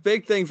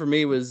 big thing for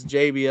me was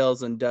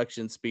JBL's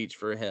induction speech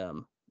for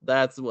him.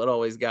 That's what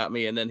always got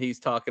me. And then he's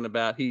talking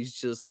about he's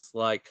just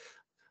like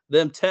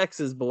them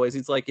Texas boys.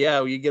 He's like, yeah,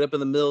 well, you get up in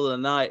the middle of the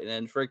night, and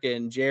then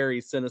freaking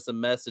Jerry sent us a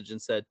message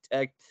and said,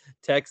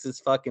 Texas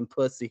fucking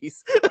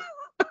pussies.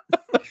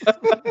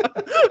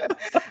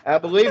 I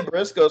believe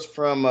Briscoe's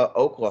from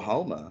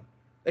Oklahoma,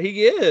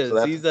 He is.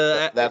 so He's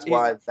that's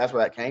where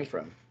that came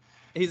from.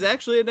 he's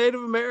actually a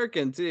Native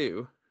American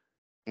too.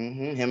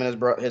 Him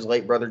and his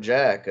late brother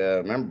Jack.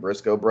 Remember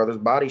Briscoe Brothers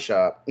Body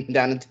Shop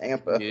down in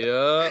Tampa.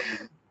 Yep.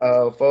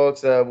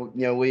 Folks.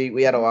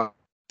 We had a lot,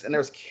 and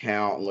there's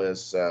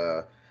countless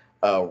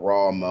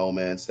raw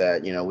moments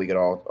that we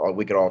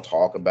could all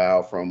talk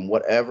about from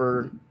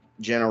whatever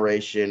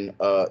generation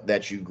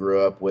that you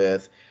grew up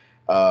with.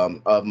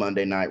 Of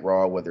Monday Night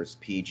Raw, whether it's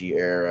PG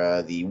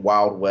era, the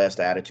Wild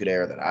West Attitude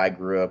era that I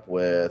grew up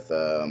with.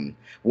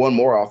 One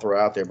more I'll throw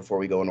out there before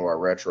we go into our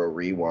retro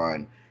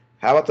rewind.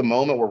 How about the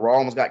moment where Raw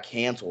almost got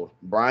canceled?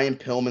 Brian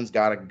Pillman's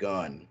got a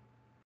gun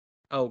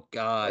Oh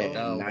God, in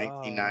no.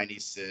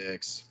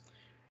 1996.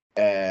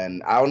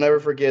 And I'll never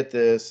forget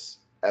this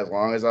as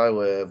long as I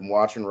live. I'm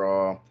watching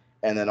Raw,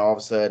 and then all of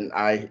a sudden,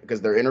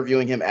 because they're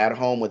interviewing him at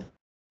home with his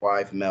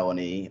wife,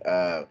 Melanie,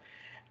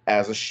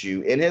 as a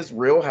shoot in his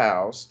real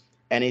house.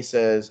 And he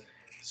says,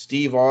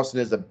 Steve Austin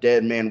is a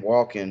dead man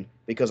walking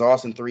because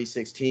Austin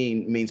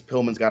 316 means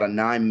Pillman's got a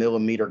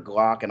 9mm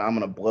Glock and I'm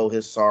going to blow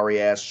his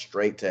sorry ass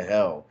straight to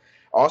hell.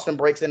 Austin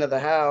breaks into the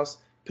house,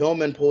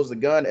 Pillman pulls the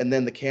gun, and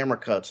then the camera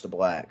cuts to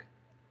black.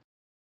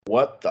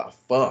 What the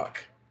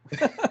fuck?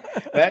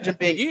 Imagine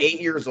being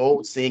 8 years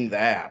old seeing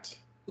that.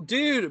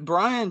 Dude,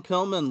 Brian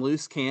Pillman,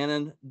 loose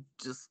cannon,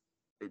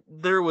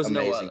 there was no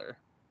Amazing. other.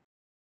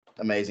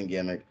 Amazing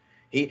gimmick.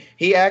 He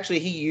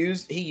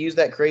used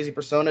that crazy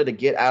persona to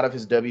get out of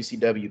his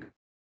WCW.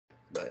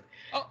 But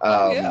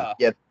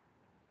yeah.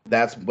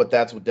 that's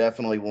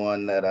definitely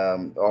one that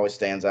always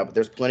stands out. But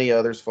there's plenty of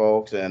others,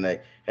 folks. And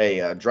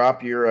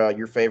drop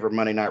your favorite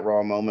Monday Night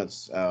Raw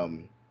moments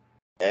and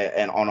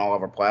on all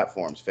of our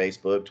platforms,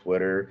 Facebook,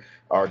 Twitter,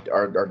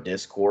 our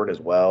Discord as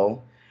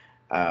well.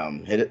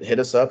 Hit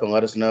us up and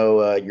let us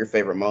know your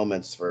favorite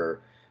moments for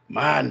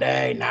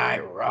Monday Night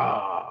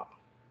Raw.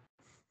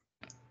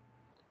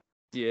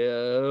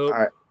 Yeah.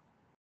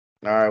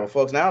 All right, well,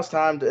 folks, now it's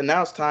time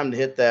to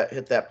hit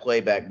that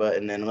playback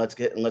button, and let's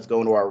go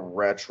into our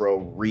retro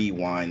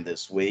rewind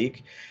this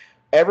week.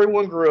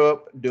 Everyone grew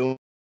up doing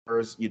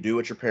you do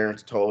what your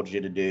parents told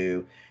you to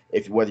do.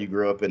 Whether you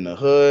grew up in the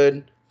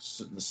hood,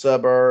 the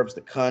suburbs,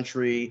 the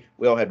country,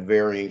 we all had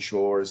varying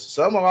chores.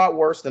 Some a lot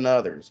worse than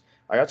others.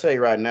 I gotta tell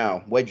you right now,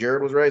 the way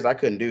Jared was raised, I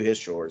couldn't do his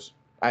chores.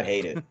 I'd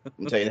hate it.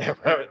 I'm tell you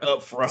that right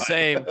up front.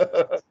 Same.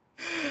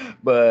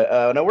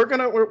 But no, we're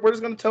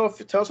just gonna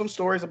tell some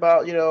stories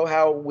about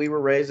how we were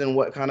raised and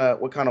what kind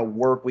of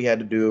work we had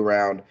to do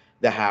around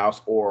the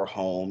house or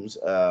homes.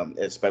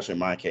 Especially in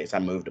my case, I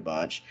moved a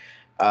bunch.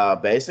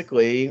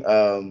 Basically,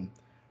 I'll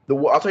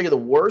tell you the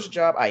worst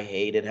job I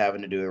hated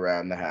having to do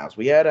around the house.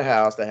 We had a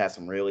house that had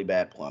some really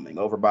bad plumbing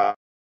over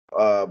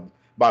uh,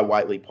 by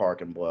Whiteley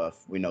Park and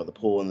Bluff. We know the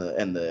pool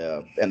and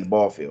the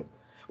ball field.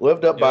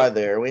 Lived up by Yep.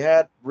 there. We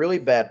had really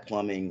bad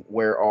plumbing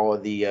where all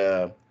of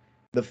the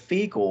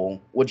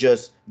fecal would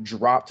just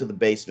drop to the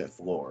basement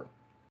floor,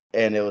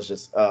 and it was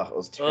just it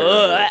was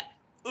terrible.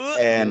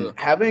 And Ugh.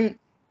 having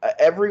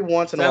every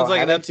once in a Sounds while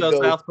like an having to episode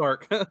of go South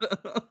Park.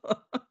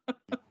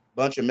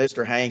 bunch of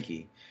Mr.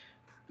 Hanky.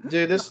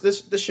 Dude,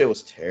 this shit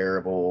was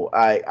terrible.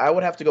 I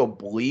would have to go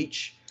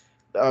bleach.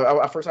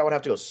 First, I would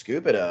have to go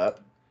scoop it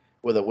up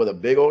with a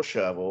big old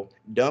shovel,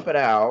 dump it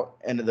out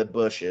into the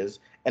bushes,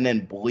 and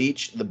then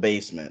bleach the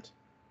basement.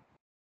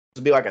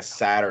 It'd be like a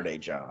Saturday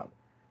job.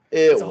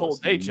 It It's a whole was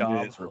day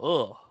job.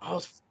 miserable.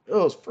 Ugh. It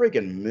was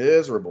freaking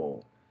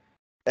miserable.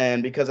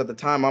 And because at the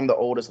time I'm the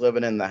oldest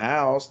living in the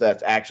house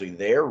that's actually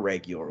there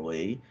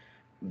regularly,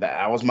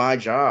 that was my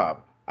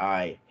job.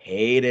 I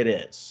hated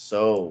it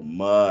so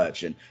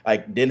much, and I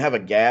didn't have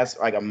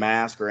like a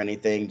mask or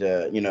anything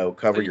to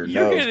cover your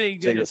You're nose.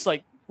 getting So you're just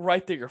like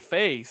right to your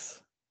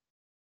face.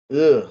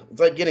 ugh, it's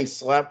like getting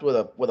slapped with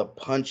a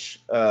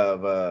punch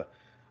of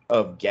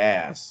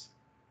gas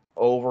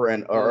over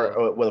and Ugh.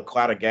 or with a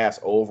cloud of gas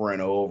over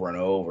and over and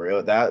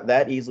over.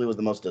 That easily was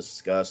the most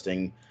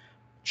disgusting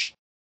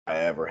I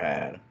ever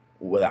had,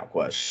 without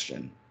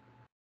question.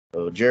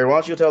 So, Jared, why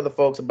don't you tell the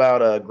folks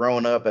about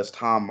growing up as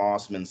Tom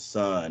Mossman's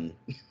son?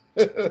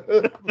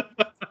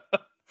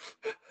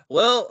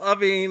 Well, I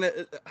mean,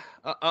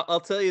 I'll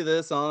tell you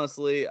this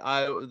honestly.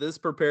 This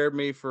prepared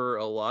me for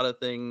a lot of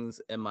things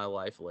in my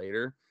life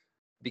later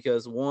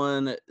because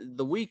one,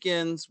 the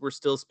weekends were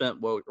still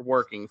spent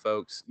working,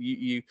 folks.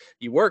 You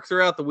work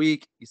throughout the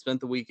week. You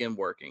spent the weekend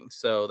working,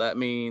 so that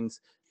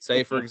means,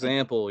 say for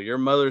example, your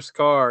mother's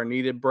car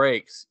needed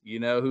brakes. You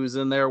know who's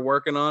in there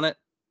working on it?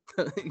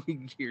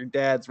 Your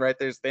dad's right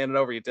there standing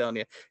over you, telling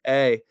you,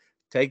 "Hey,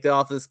 take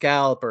off this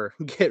caliper.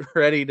 Get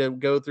ready to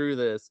go through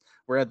this.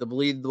 We're at the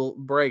bleed the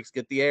brakes.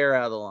 Get the air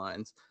out of the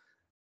lines."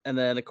 And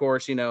then, of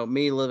course,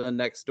 me living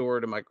next door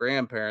to my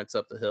grandparents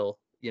up the hill,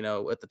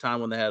 at the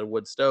time when they had a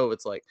wood stove,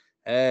 it's like,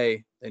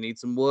 hey, they need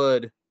some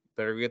wood.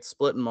 Better get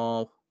splitting them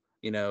all.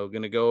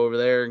 Gonna go over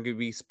there and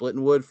be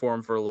splitting wood for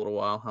them for a little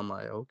while. I'm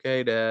like,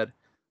 okay, Dad,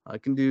 I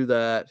can do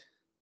that.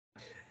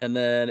 And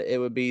then it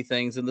would be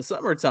things in the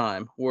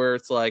summertime where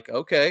it's like,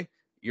 okay,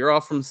 you're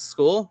off from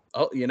school.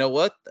 Oh, you know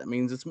what? That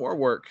means it's more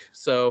work.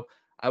 So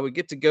I would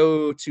get to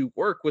go to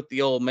work with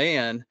the old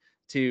man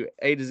to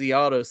A to Z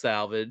Auto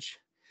Salvage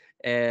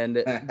and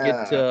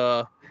get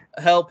to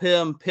help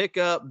him pick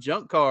up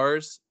junk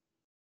cars,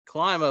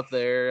 climb up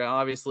there,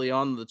 obviously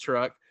on the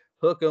truck,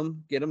 hook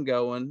them, get them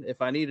going.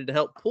 If I needed to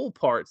help pull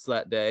parts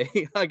that day,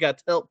 I got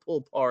to help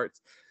pull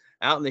parts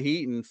out in the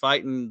heat and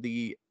fighting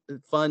the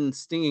fun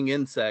stinging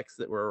insects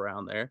that were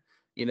around there.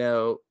 You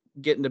know,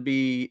 Getting to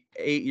be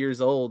 8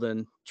 years old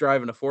and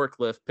driving a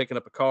forklift, picking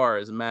up a car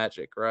is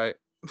magic, right?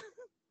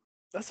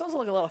 That sounds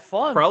like a lot of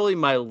fun. Probably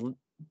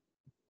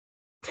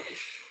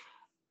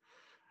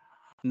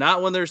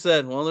not when they're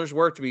said, well, there's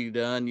work to be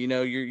done.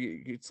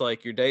 It's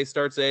like your day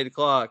starts at 8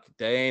 o'clock.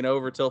 Day ain't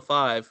over till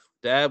 5.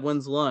 Dad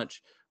wins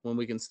lunch when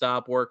we can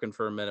stop working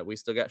for a minute. We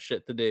still got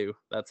shit to do.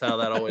 That's how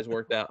that always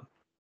worked out.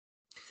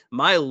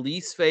 My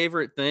least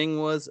favorite thing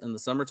was in the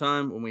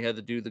summertime when we had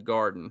to do the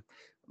garden.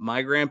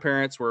 My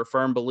grandparents were a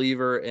firm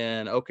believer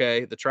in,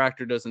 okay, the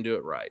tractor doesn't do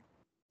it right.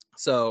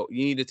 So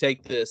you need to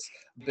take this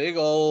big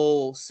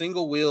old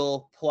single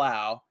wheel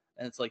plow,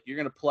 and it's like you're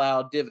going to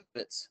plow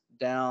divots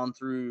down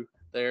through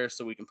there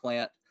so we can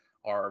plant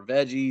our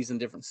veggies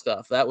and different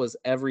stuff. That was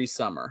every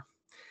summer.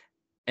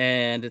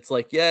 And it's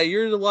like, yeah,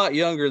 you're a lot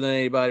younger than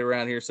anybody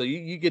around here, so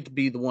you get to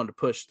be the one to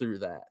push through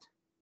that.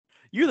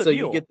 You're the So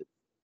mule. you get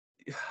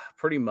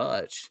pretty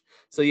much.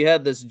 So you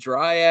had this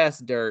dry ass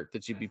dirt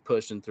that you'd be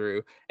pushing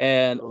through.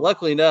 And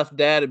luckily enough,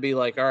 Dad would be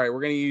like, all right,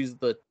 we're going to use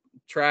the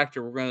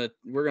tractor. We're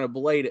gonna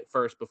blade it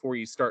first before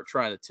you start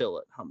trying to till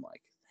it. I'm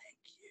like, thank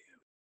you.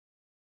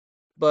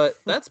 But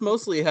that's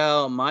mostly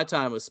how my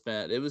time was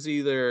spent. It was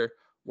either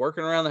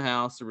working around the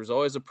house. There was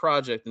always a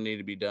project that needed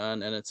to be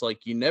done. And it's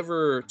like you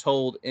never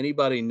told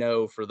anybody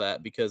no for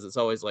that because it's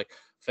always like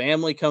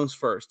family comes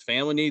first.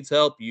 Family needs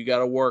help. You got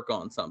to work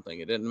on something.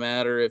 It didn't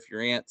matter if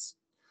your aunt's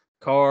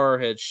car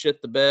had shit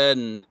the bed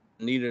and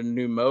needed a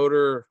new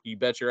motor. You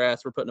bet your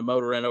ass we're putting a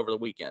motor in over the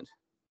weekend.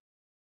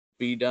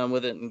 Be done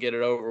with it and get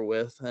it over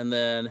with. And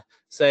then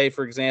say,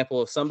 for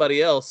example, if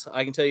somebody else,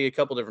 I can tell you a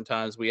couple different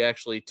times we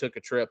actually took a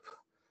trip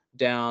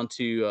down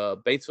to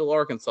Batesville,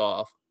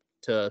 Arkansas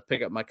to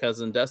pick up my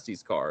cousin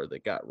Dusty's car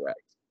that got wrecked.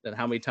 And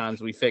how many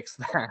times we fixed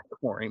that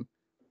for him.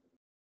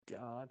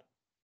 God.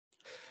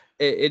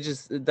 It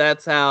just,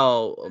 that's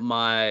how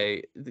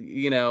I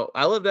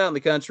lived out in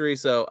the country,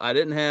 so I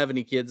didn't have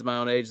any kids my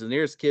own age. The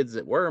nearest kids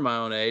that were my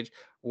own age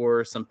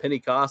were some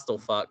Pentecostal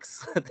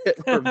fucks that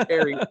were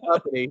very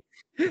uppity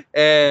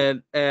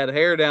and had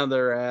hair down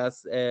their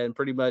ass and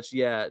pretty much,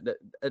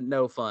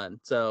 no fun.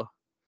 So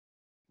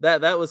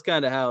that was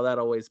kind of how that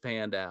always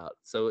panned out.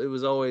 So it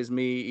was always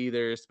me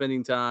either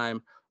spending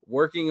time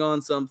working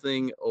on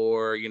something,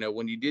 or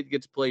when you did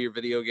get to play your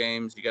video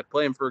games, you got to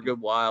play them for a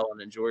good while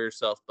and enjoy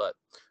yourself. But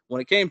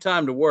when it came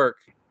time to work,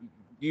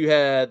 you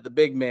had the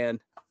big man.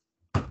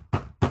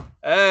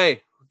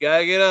 Hey,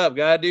 gotta get up,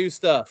 gotta do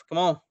stuff. Come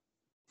on.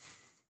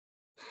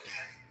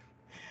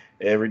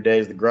 Every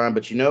day's the grind,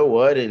 but you know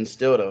what? It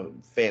instilled a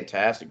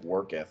fantastic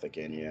work ethic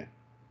in you.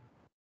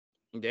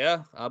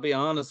 Yeah, I'll be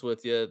honest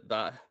with you.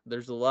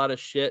 There's a lot of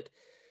shit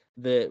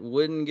that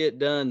wouldn't get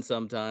done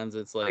sometimes.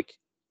 It's like,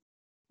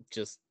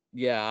 just,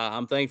 yeah,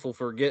 I'm thankful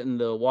for getting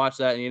to watch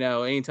that. And,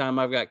 anytime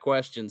I've got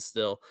questions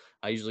still,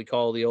 I usually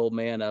call the old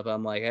man up.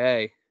 I'm like,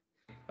 hey,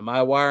 am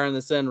I wiring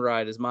this in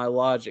right? Is my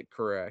logic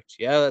correct?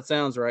 Yeah, that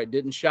sounds right.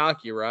 Didn't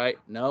shock you, right?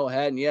 No,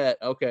 hadn't yet.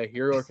 Okay,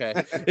 you're okay.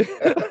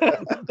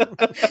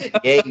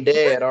 You ain't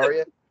dead, are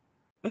you?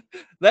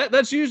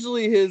 That's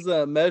usually his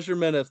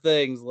measurement of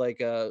things. Like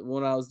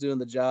when I was doing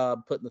the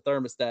job, putting the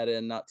thermostat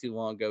in not too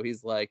long ago,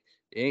 he's like,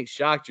 "You ain't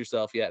shocked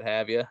yourself yet,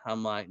 have you?"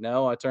 I'm like,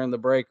 "No, I turned the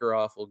breaker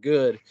off." Well,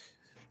 good.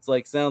 It's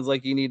like, sounds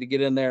like you need to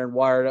get in there and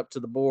wire it up to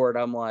the board.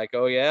 I'm like,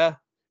 "Oh yeah,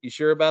 you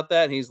sure about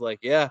that?" And he's like,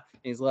 "Yeah."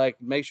 And he's like,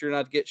 "Make sure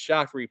not to get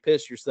shocked where you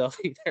piss yourself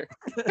either."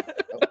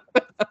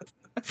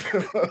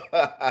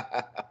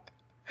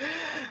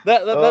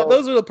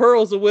 Those are the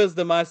pearls of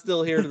wisdom I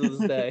still hear to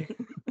this day.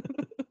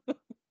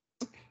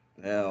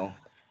 No.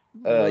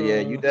 Yeah,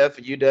 you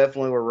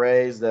definitely were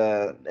raised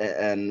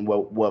and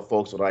what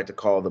folks would like to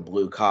call the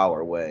blue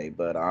collar way,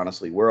 but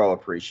honestly, we're all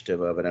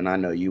appreciative of it, and I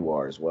know you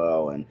are as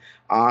well. And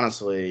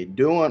honestly,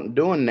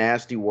 doing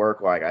nasty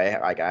work like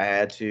I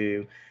had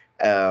to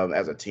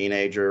as a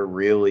teenager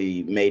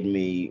really made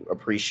me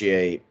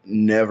appreciate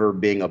never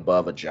being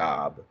above a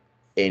job,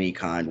 any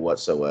kind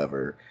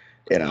whatsoever.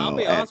 I'll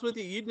be And honest with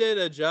you. You did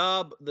a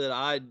job that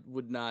I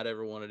would not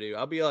ever want to do.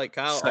 I'll be like,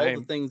 Kyle, all the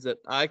Same. things that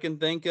I can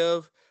think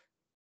of,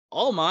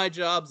 all my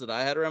jobs that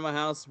I had around my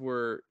house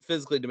were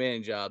physically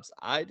demanding jobs.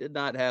 I did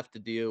not have to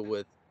deal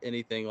with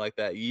anything like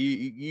that.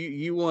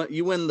 You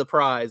win the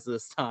prize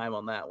this time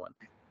on that one.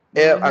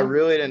 yeah, I Mhm.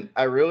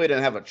 really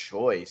didn't have a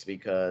choice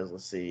because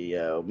let's see,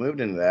 moved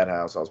into that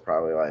house. I was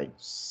probably like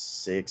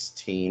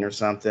 16 or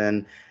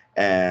something,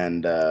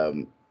 and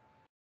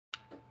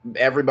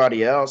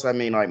everybody else, I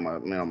mean, like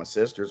my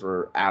sisters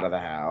were out of the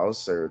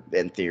house, or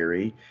in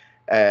theory,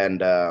 and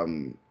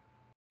the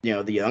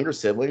younger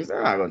siblings,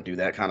 they're not going to do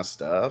that kind of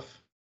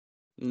stuff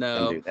and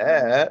No, do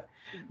that.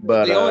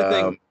 But the only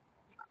thing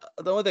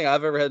the only thing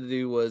I've ever had to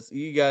do was,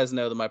 you guys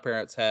know that my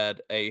parents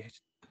had a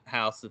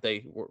house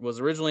that was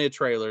originally a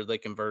trailer they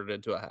converted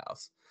into a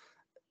house.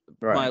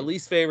 My right,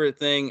 least favorite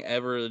thing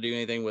ever to do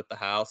anything with the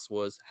house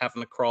was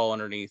having to crawl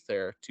underneath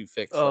there to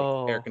fix like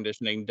air Oh,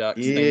 conditioning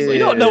ducts, things you like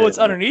don't that. know what's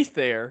yeah, underneath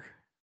there.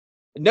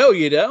 No,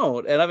 you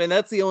don't. And I mean,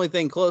 that's the only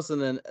thing close.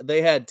 And then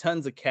they had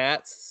tons of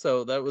cats,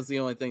 so that was the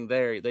only thing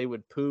there. They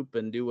would poop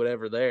and do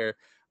whatever there,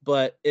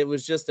 but it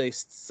was just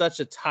such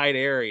a tight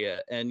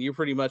area, and you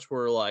pretty much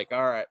were like,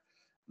 all right,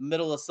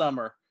 middle of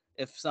summer,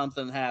 if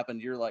something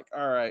happened, you're like,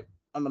 all right,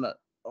 I'm gonna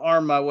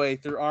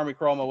army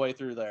crawl my way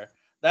through there.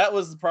 That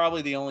was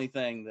probably the only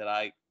thing that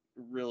I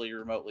really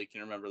remotely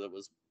can remember that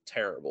was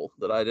terrible,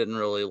 that I didn't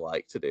really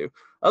like to do.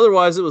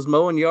 Otherwise, it was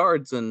mowing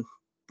yards and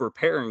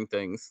repairing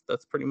things.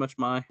 That's pretty much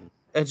my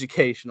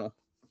educational.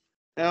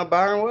 Now,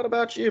 Byron, what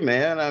about you,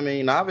 man? I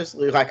mean,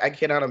 obviously, like I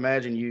cannot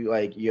imagine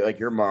like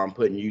your mom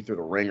putting you through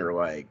the ringer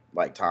like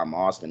Tom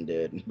Austin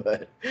did.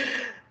 But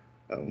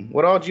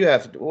what all did you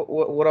have to do?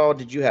 What all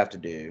did you have to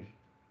do?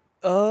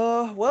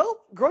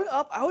 Well, growing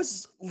up, I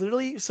was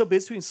literally so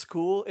busy between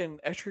school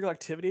and extracurricular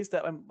activities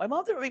that my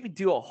mom didn't make me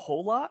do a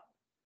whole lot.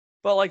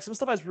 But like some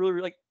stuff I was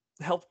really like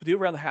helped do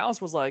around the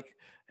house was like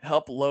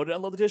help load and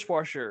unload the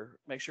dishwasher,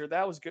 make sure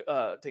that was good,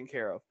 taken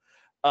care of.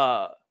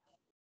 Uh,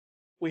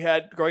 we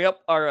had growing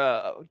up,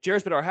 our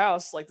Jared's been our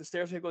house, like the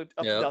stairs we go up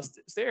and Yep. down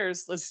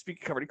stairs. Let's just be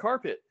covered in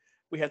carpet.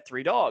 We had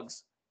 3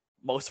 dogs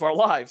most of our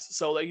lives,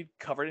 so they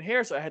covered in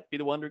hair. So I had to be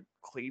the one to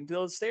clean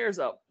those stairs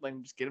up, like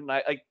just get them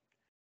nice. Like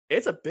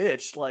it's a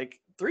bitch.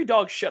 Like 3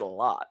 dogs shed a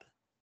lot.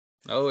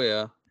 Oh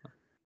yeah.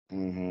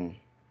 Hmm.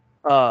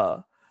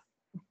 Uh,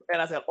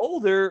 and as I got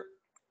older,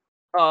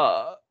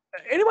 uh,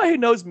 anybody who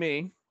knows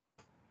me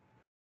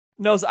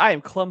knows I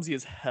am clumsy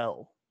as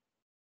hell.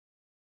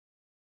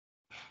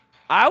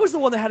 I was the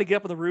one that had to get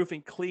up on the roof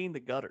and clean the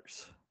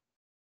gutters.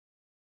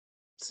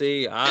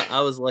 See, I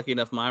was lucky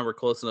enough. Mine were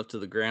close enough to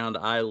the ground.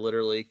 I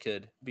literally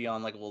could be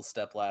on like a little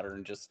step ladder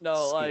and just No,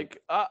 scoop.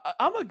 like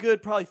I'm a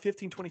good probably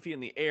 15, 20 feet in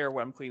the air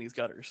when I'm cleaning these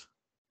gutters.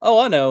 Oh,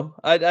 I know.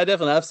 I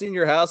definitely, I've seen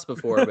your house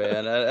before,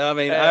 man. I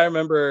mean, Uh, I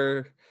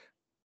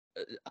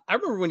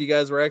remember when you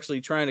guys were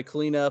actually trying to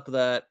clean up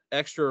that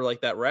extra,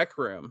 like that rec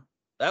room.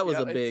 That was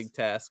yeah, a it's big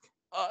task.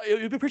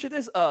 you'd appreciate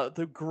this.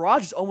 The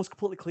garage is almost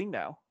completely clean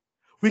now.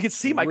 We could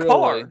see my Really?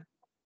 car,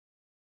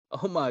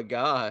 Oh my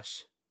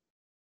gosh.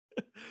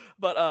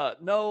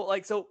 but no,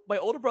 like so my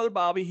older brother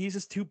Bobby, he's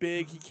just too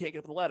big. He can't get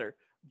up the ladder.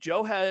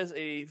 Joe has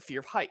a fear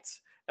of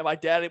heights, and my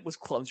dad was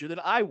clumsier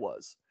than I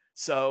was.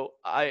 So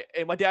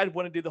my dad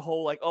wanted to do the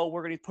whole like, oh,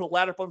 we're gonna put a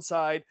ladder up on the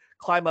side,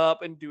 climb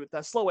up, and do it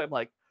that slow way. I'm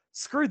like,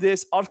 screw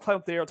this. I'll just climb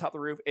up there on top of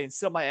the roof and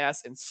sit on my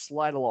ass and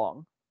slide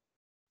along.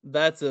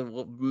 That's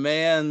a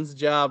man's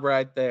job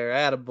right there.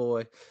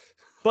 Attaboy.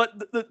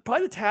 But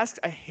probably the task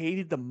I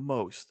hated the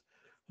most,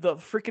 the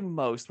freaking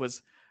most,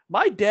 was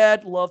my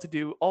dad loved to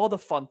do all the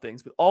fun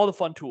things with all the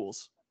fun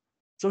tools.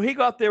 So he'd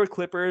go out there with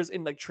clippers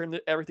and like trim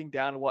everything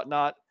down and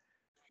whatnot.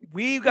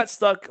 We got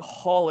stuck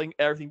hauling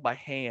everything by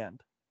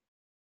hand.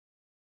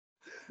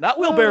 Not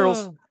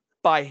wheelbarrows,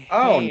 by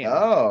hand.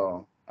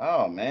 No.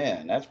 Oh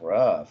man, that's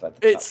rough.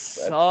 It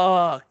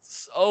sucked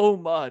so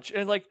much.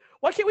 And like,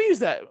 why can't we use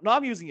that? No,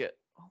 I'm using it.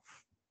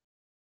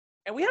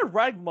 And we had a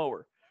riding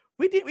mower.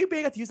 We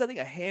barely got to use that thing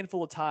a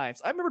handful of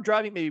times. I remember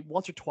driving maybe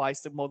once or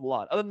twice to mow the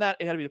lawn. Other than that,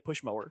 it had to be a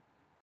push mower.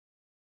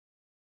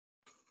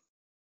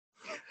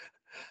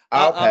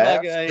 I'm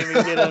not gonna even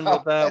get in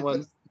with that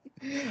one.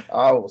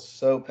 I will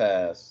so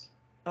pass.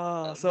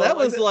 So that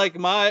was like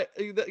my.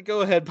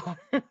 Go ahead, Byron.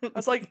 I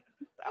was like,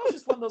 that was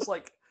just one of those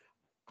like,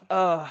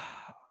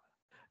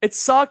 it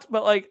sucked,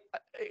 but like,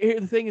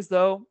 the thing is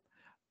though,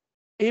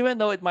 even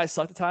though it might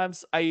suck at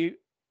times, I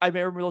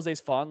remember those days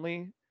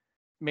fondly,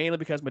 mainly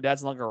because my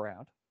dad's no longer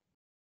around.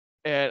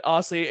 And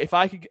honestly, if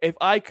I could,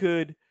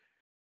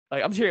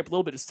 like, I'm hearing a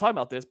little bit just talking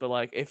about this, but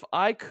like, if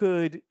I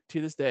could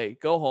to this day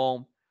go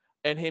home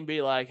and him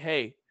be like,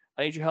 "Hey,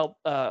 I need your help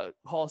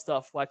haul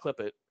stuff while I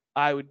clip it,"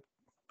 I would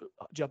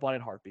jump on it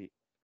in a heartbeat.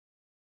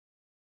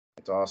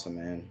 It's awesome,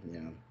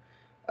 man.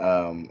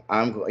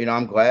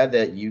 I'm glad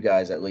that you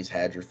guys at least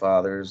had your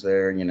fathers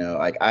there.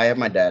 Like I have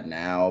my dad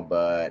now,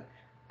 but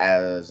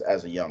as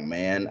a young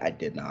man, I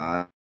did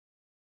not.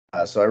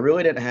 So I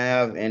really didn't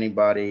have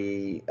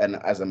anybody, and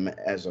as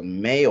a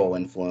male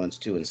influence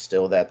to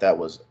instill that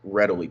was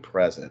readily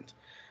present.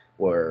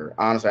 Where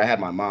honestly, I had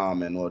my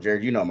mom, and well,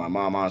 Jared, my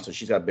mom. Honestly,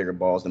 she's got bigger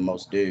balls than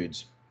most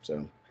dudes.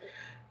 So,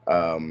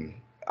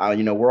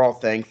 we're all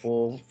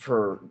thankful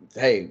for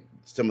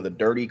some of the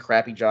dirty,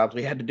 crappy jobs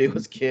we had to do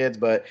as kids,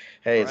 but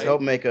hey, it's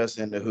helped make us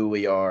into who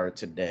we are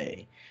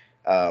today.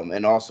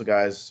 And also,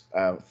 guys,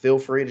 feel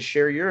free to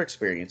share your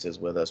experiences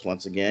with us.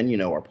 Once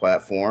again, our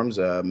platforms.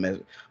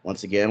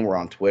 Once again, we're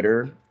on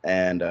Twitter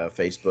and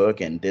Facebook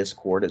and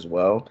Discord as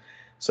well.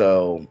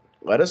 So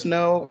let us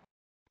know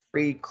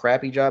pretty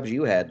crappy jobs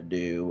you had to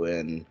do,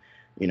 and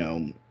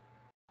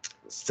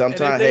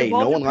sometimes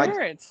no one likes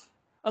parents.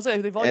 I was like,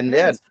 if they involve your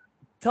parents,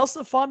 tell us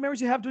the fond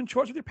memories you have doing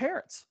chores with your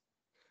parents.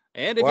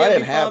 And if you have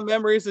any fond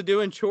memories of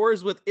doing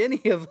chores with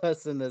any of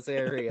us in this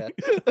area.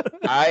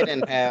 I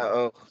didn't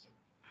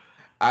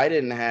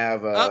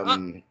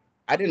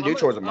do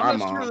chores with my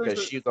mom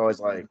because she's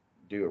always like,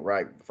 do it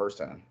right the first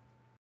time.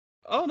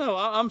 Oh no,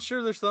 I'm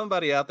sure there's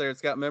somebody out there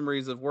that's got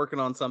memories of working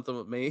on something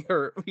with me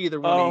or either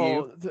one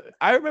of you.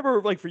 I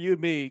remember, like, for you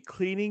and me,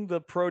 cleaning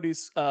the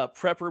produce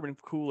prep room and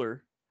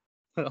cooler.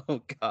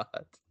 Oh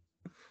God.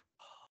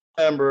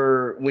 I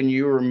remember when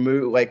you were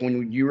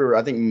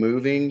I think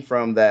moving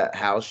from that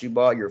house you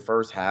bought, your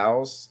first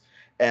house,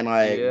 and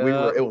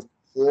it was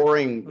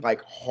pouring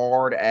like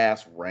hard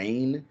ass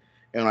rain,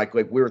 and like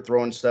we were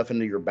throwing stuff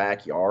into your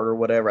backyard or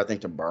whatever, I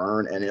think to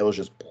burn, and it was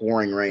just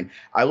pouring rain.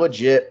 I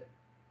legit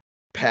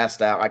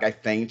passed out, like I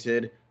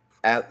fainted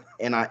as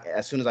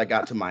soon as I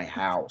got to my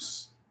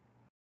house.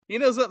 You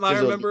know something? I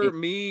remember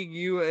me,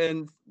 you,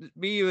 and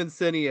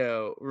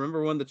Cineo.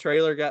 Remember when the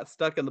trailer got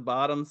stuck in the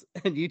bottoms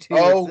and you two?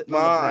 Oh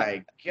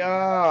my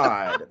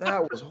God,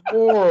 that was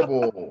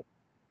horrible.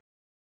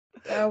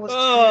 That was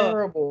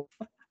terrible.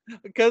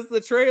 Because the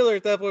trailer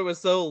at that point was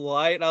so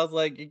light, and I was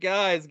like, "You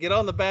guys, get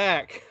on the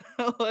back.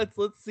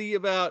 let's see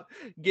about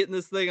getting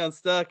this thing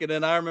unstuck." And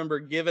then I remember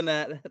giving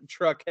that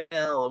truck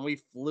hell, and we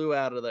flew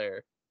out of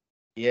there.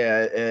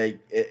 Yeah,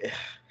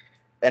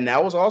 and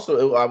that was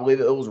also, I believe,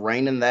 it was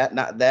raining that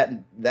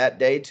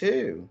day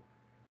too.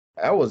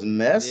 That was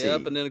messy.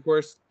 Yep, and then of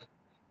course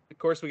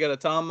we got a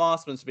Tom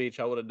Mossman speech.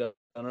 I would have done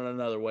it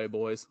another way,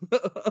 boys.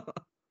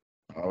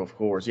 Of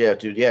course, yeah,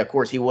 dude. Yeah, of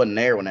course he wasn't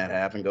there when that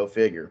happened. Go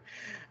figure.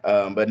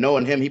 But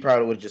knowing him, he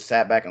probably would have just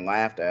sat back and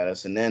laughed at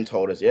us, and then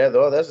told us, "Yeah,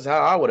 though, this is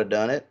how I would have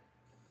done it."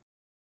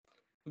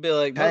 Be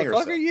like,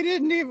 "Motherfucker, you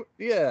didn't even."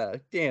 Yeah,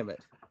 damn it.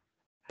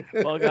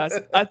 Well, guys,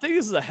 I think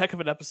this is a heck of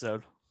an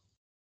episode.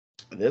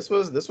 This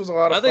was a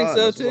lot of fun. I think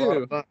so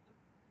too.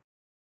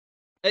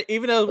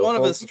 Even though one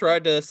of us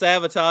tried to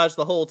sabotage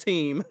the whole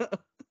team.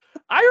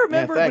 I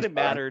remember when it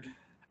mattered,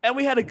 and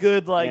we had a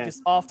good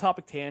just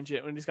off-topic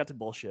tangent when we just got to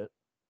bullshit.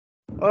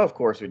 Well, of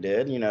course we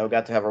did.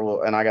 Got to have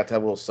I got to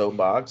have a little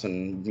soapbox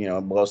and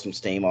blow some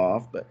steam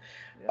off. But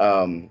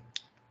mind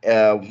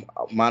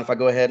if I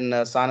go ahead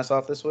and sign us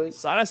off this week?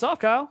 Sign us off,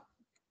 Kyle.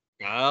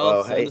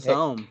 Send us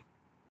home.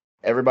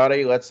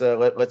 Everybody, let's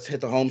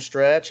hit the home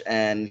stretch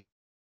and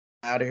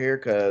out of here,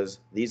 because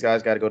these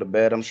guys got to go to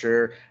bed. I'm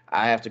sure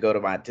I have to go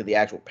to the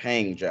actual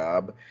paying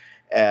job,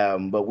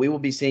 But we will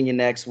be seeing you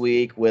next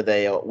week with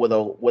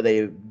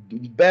a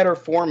better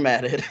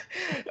formatted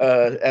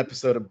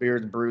episode of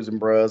Beards, Brews, and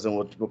Bros, and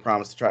we'll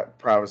promise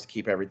to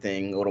keep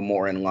everything a little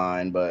more in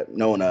line. But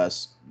knowing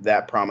us,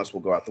 that promise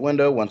will go out the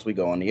window once we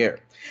go on the air.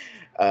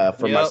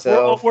 For Yep.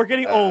 myself, We're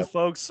getting old,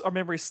 folks. Our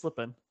memory's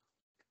slipping.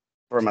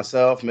 for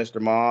myself, Mr.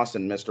 Moss,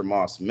 and Mr.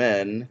 Moss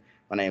Men,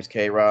 my name's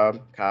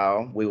K-Rob,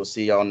 Kyle. We will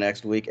see y'all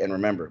next week. And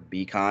remember,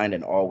 be kind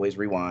and always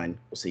rewind.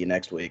 We'll see you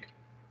next week.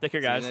 Take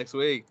care, See you guys. next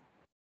week.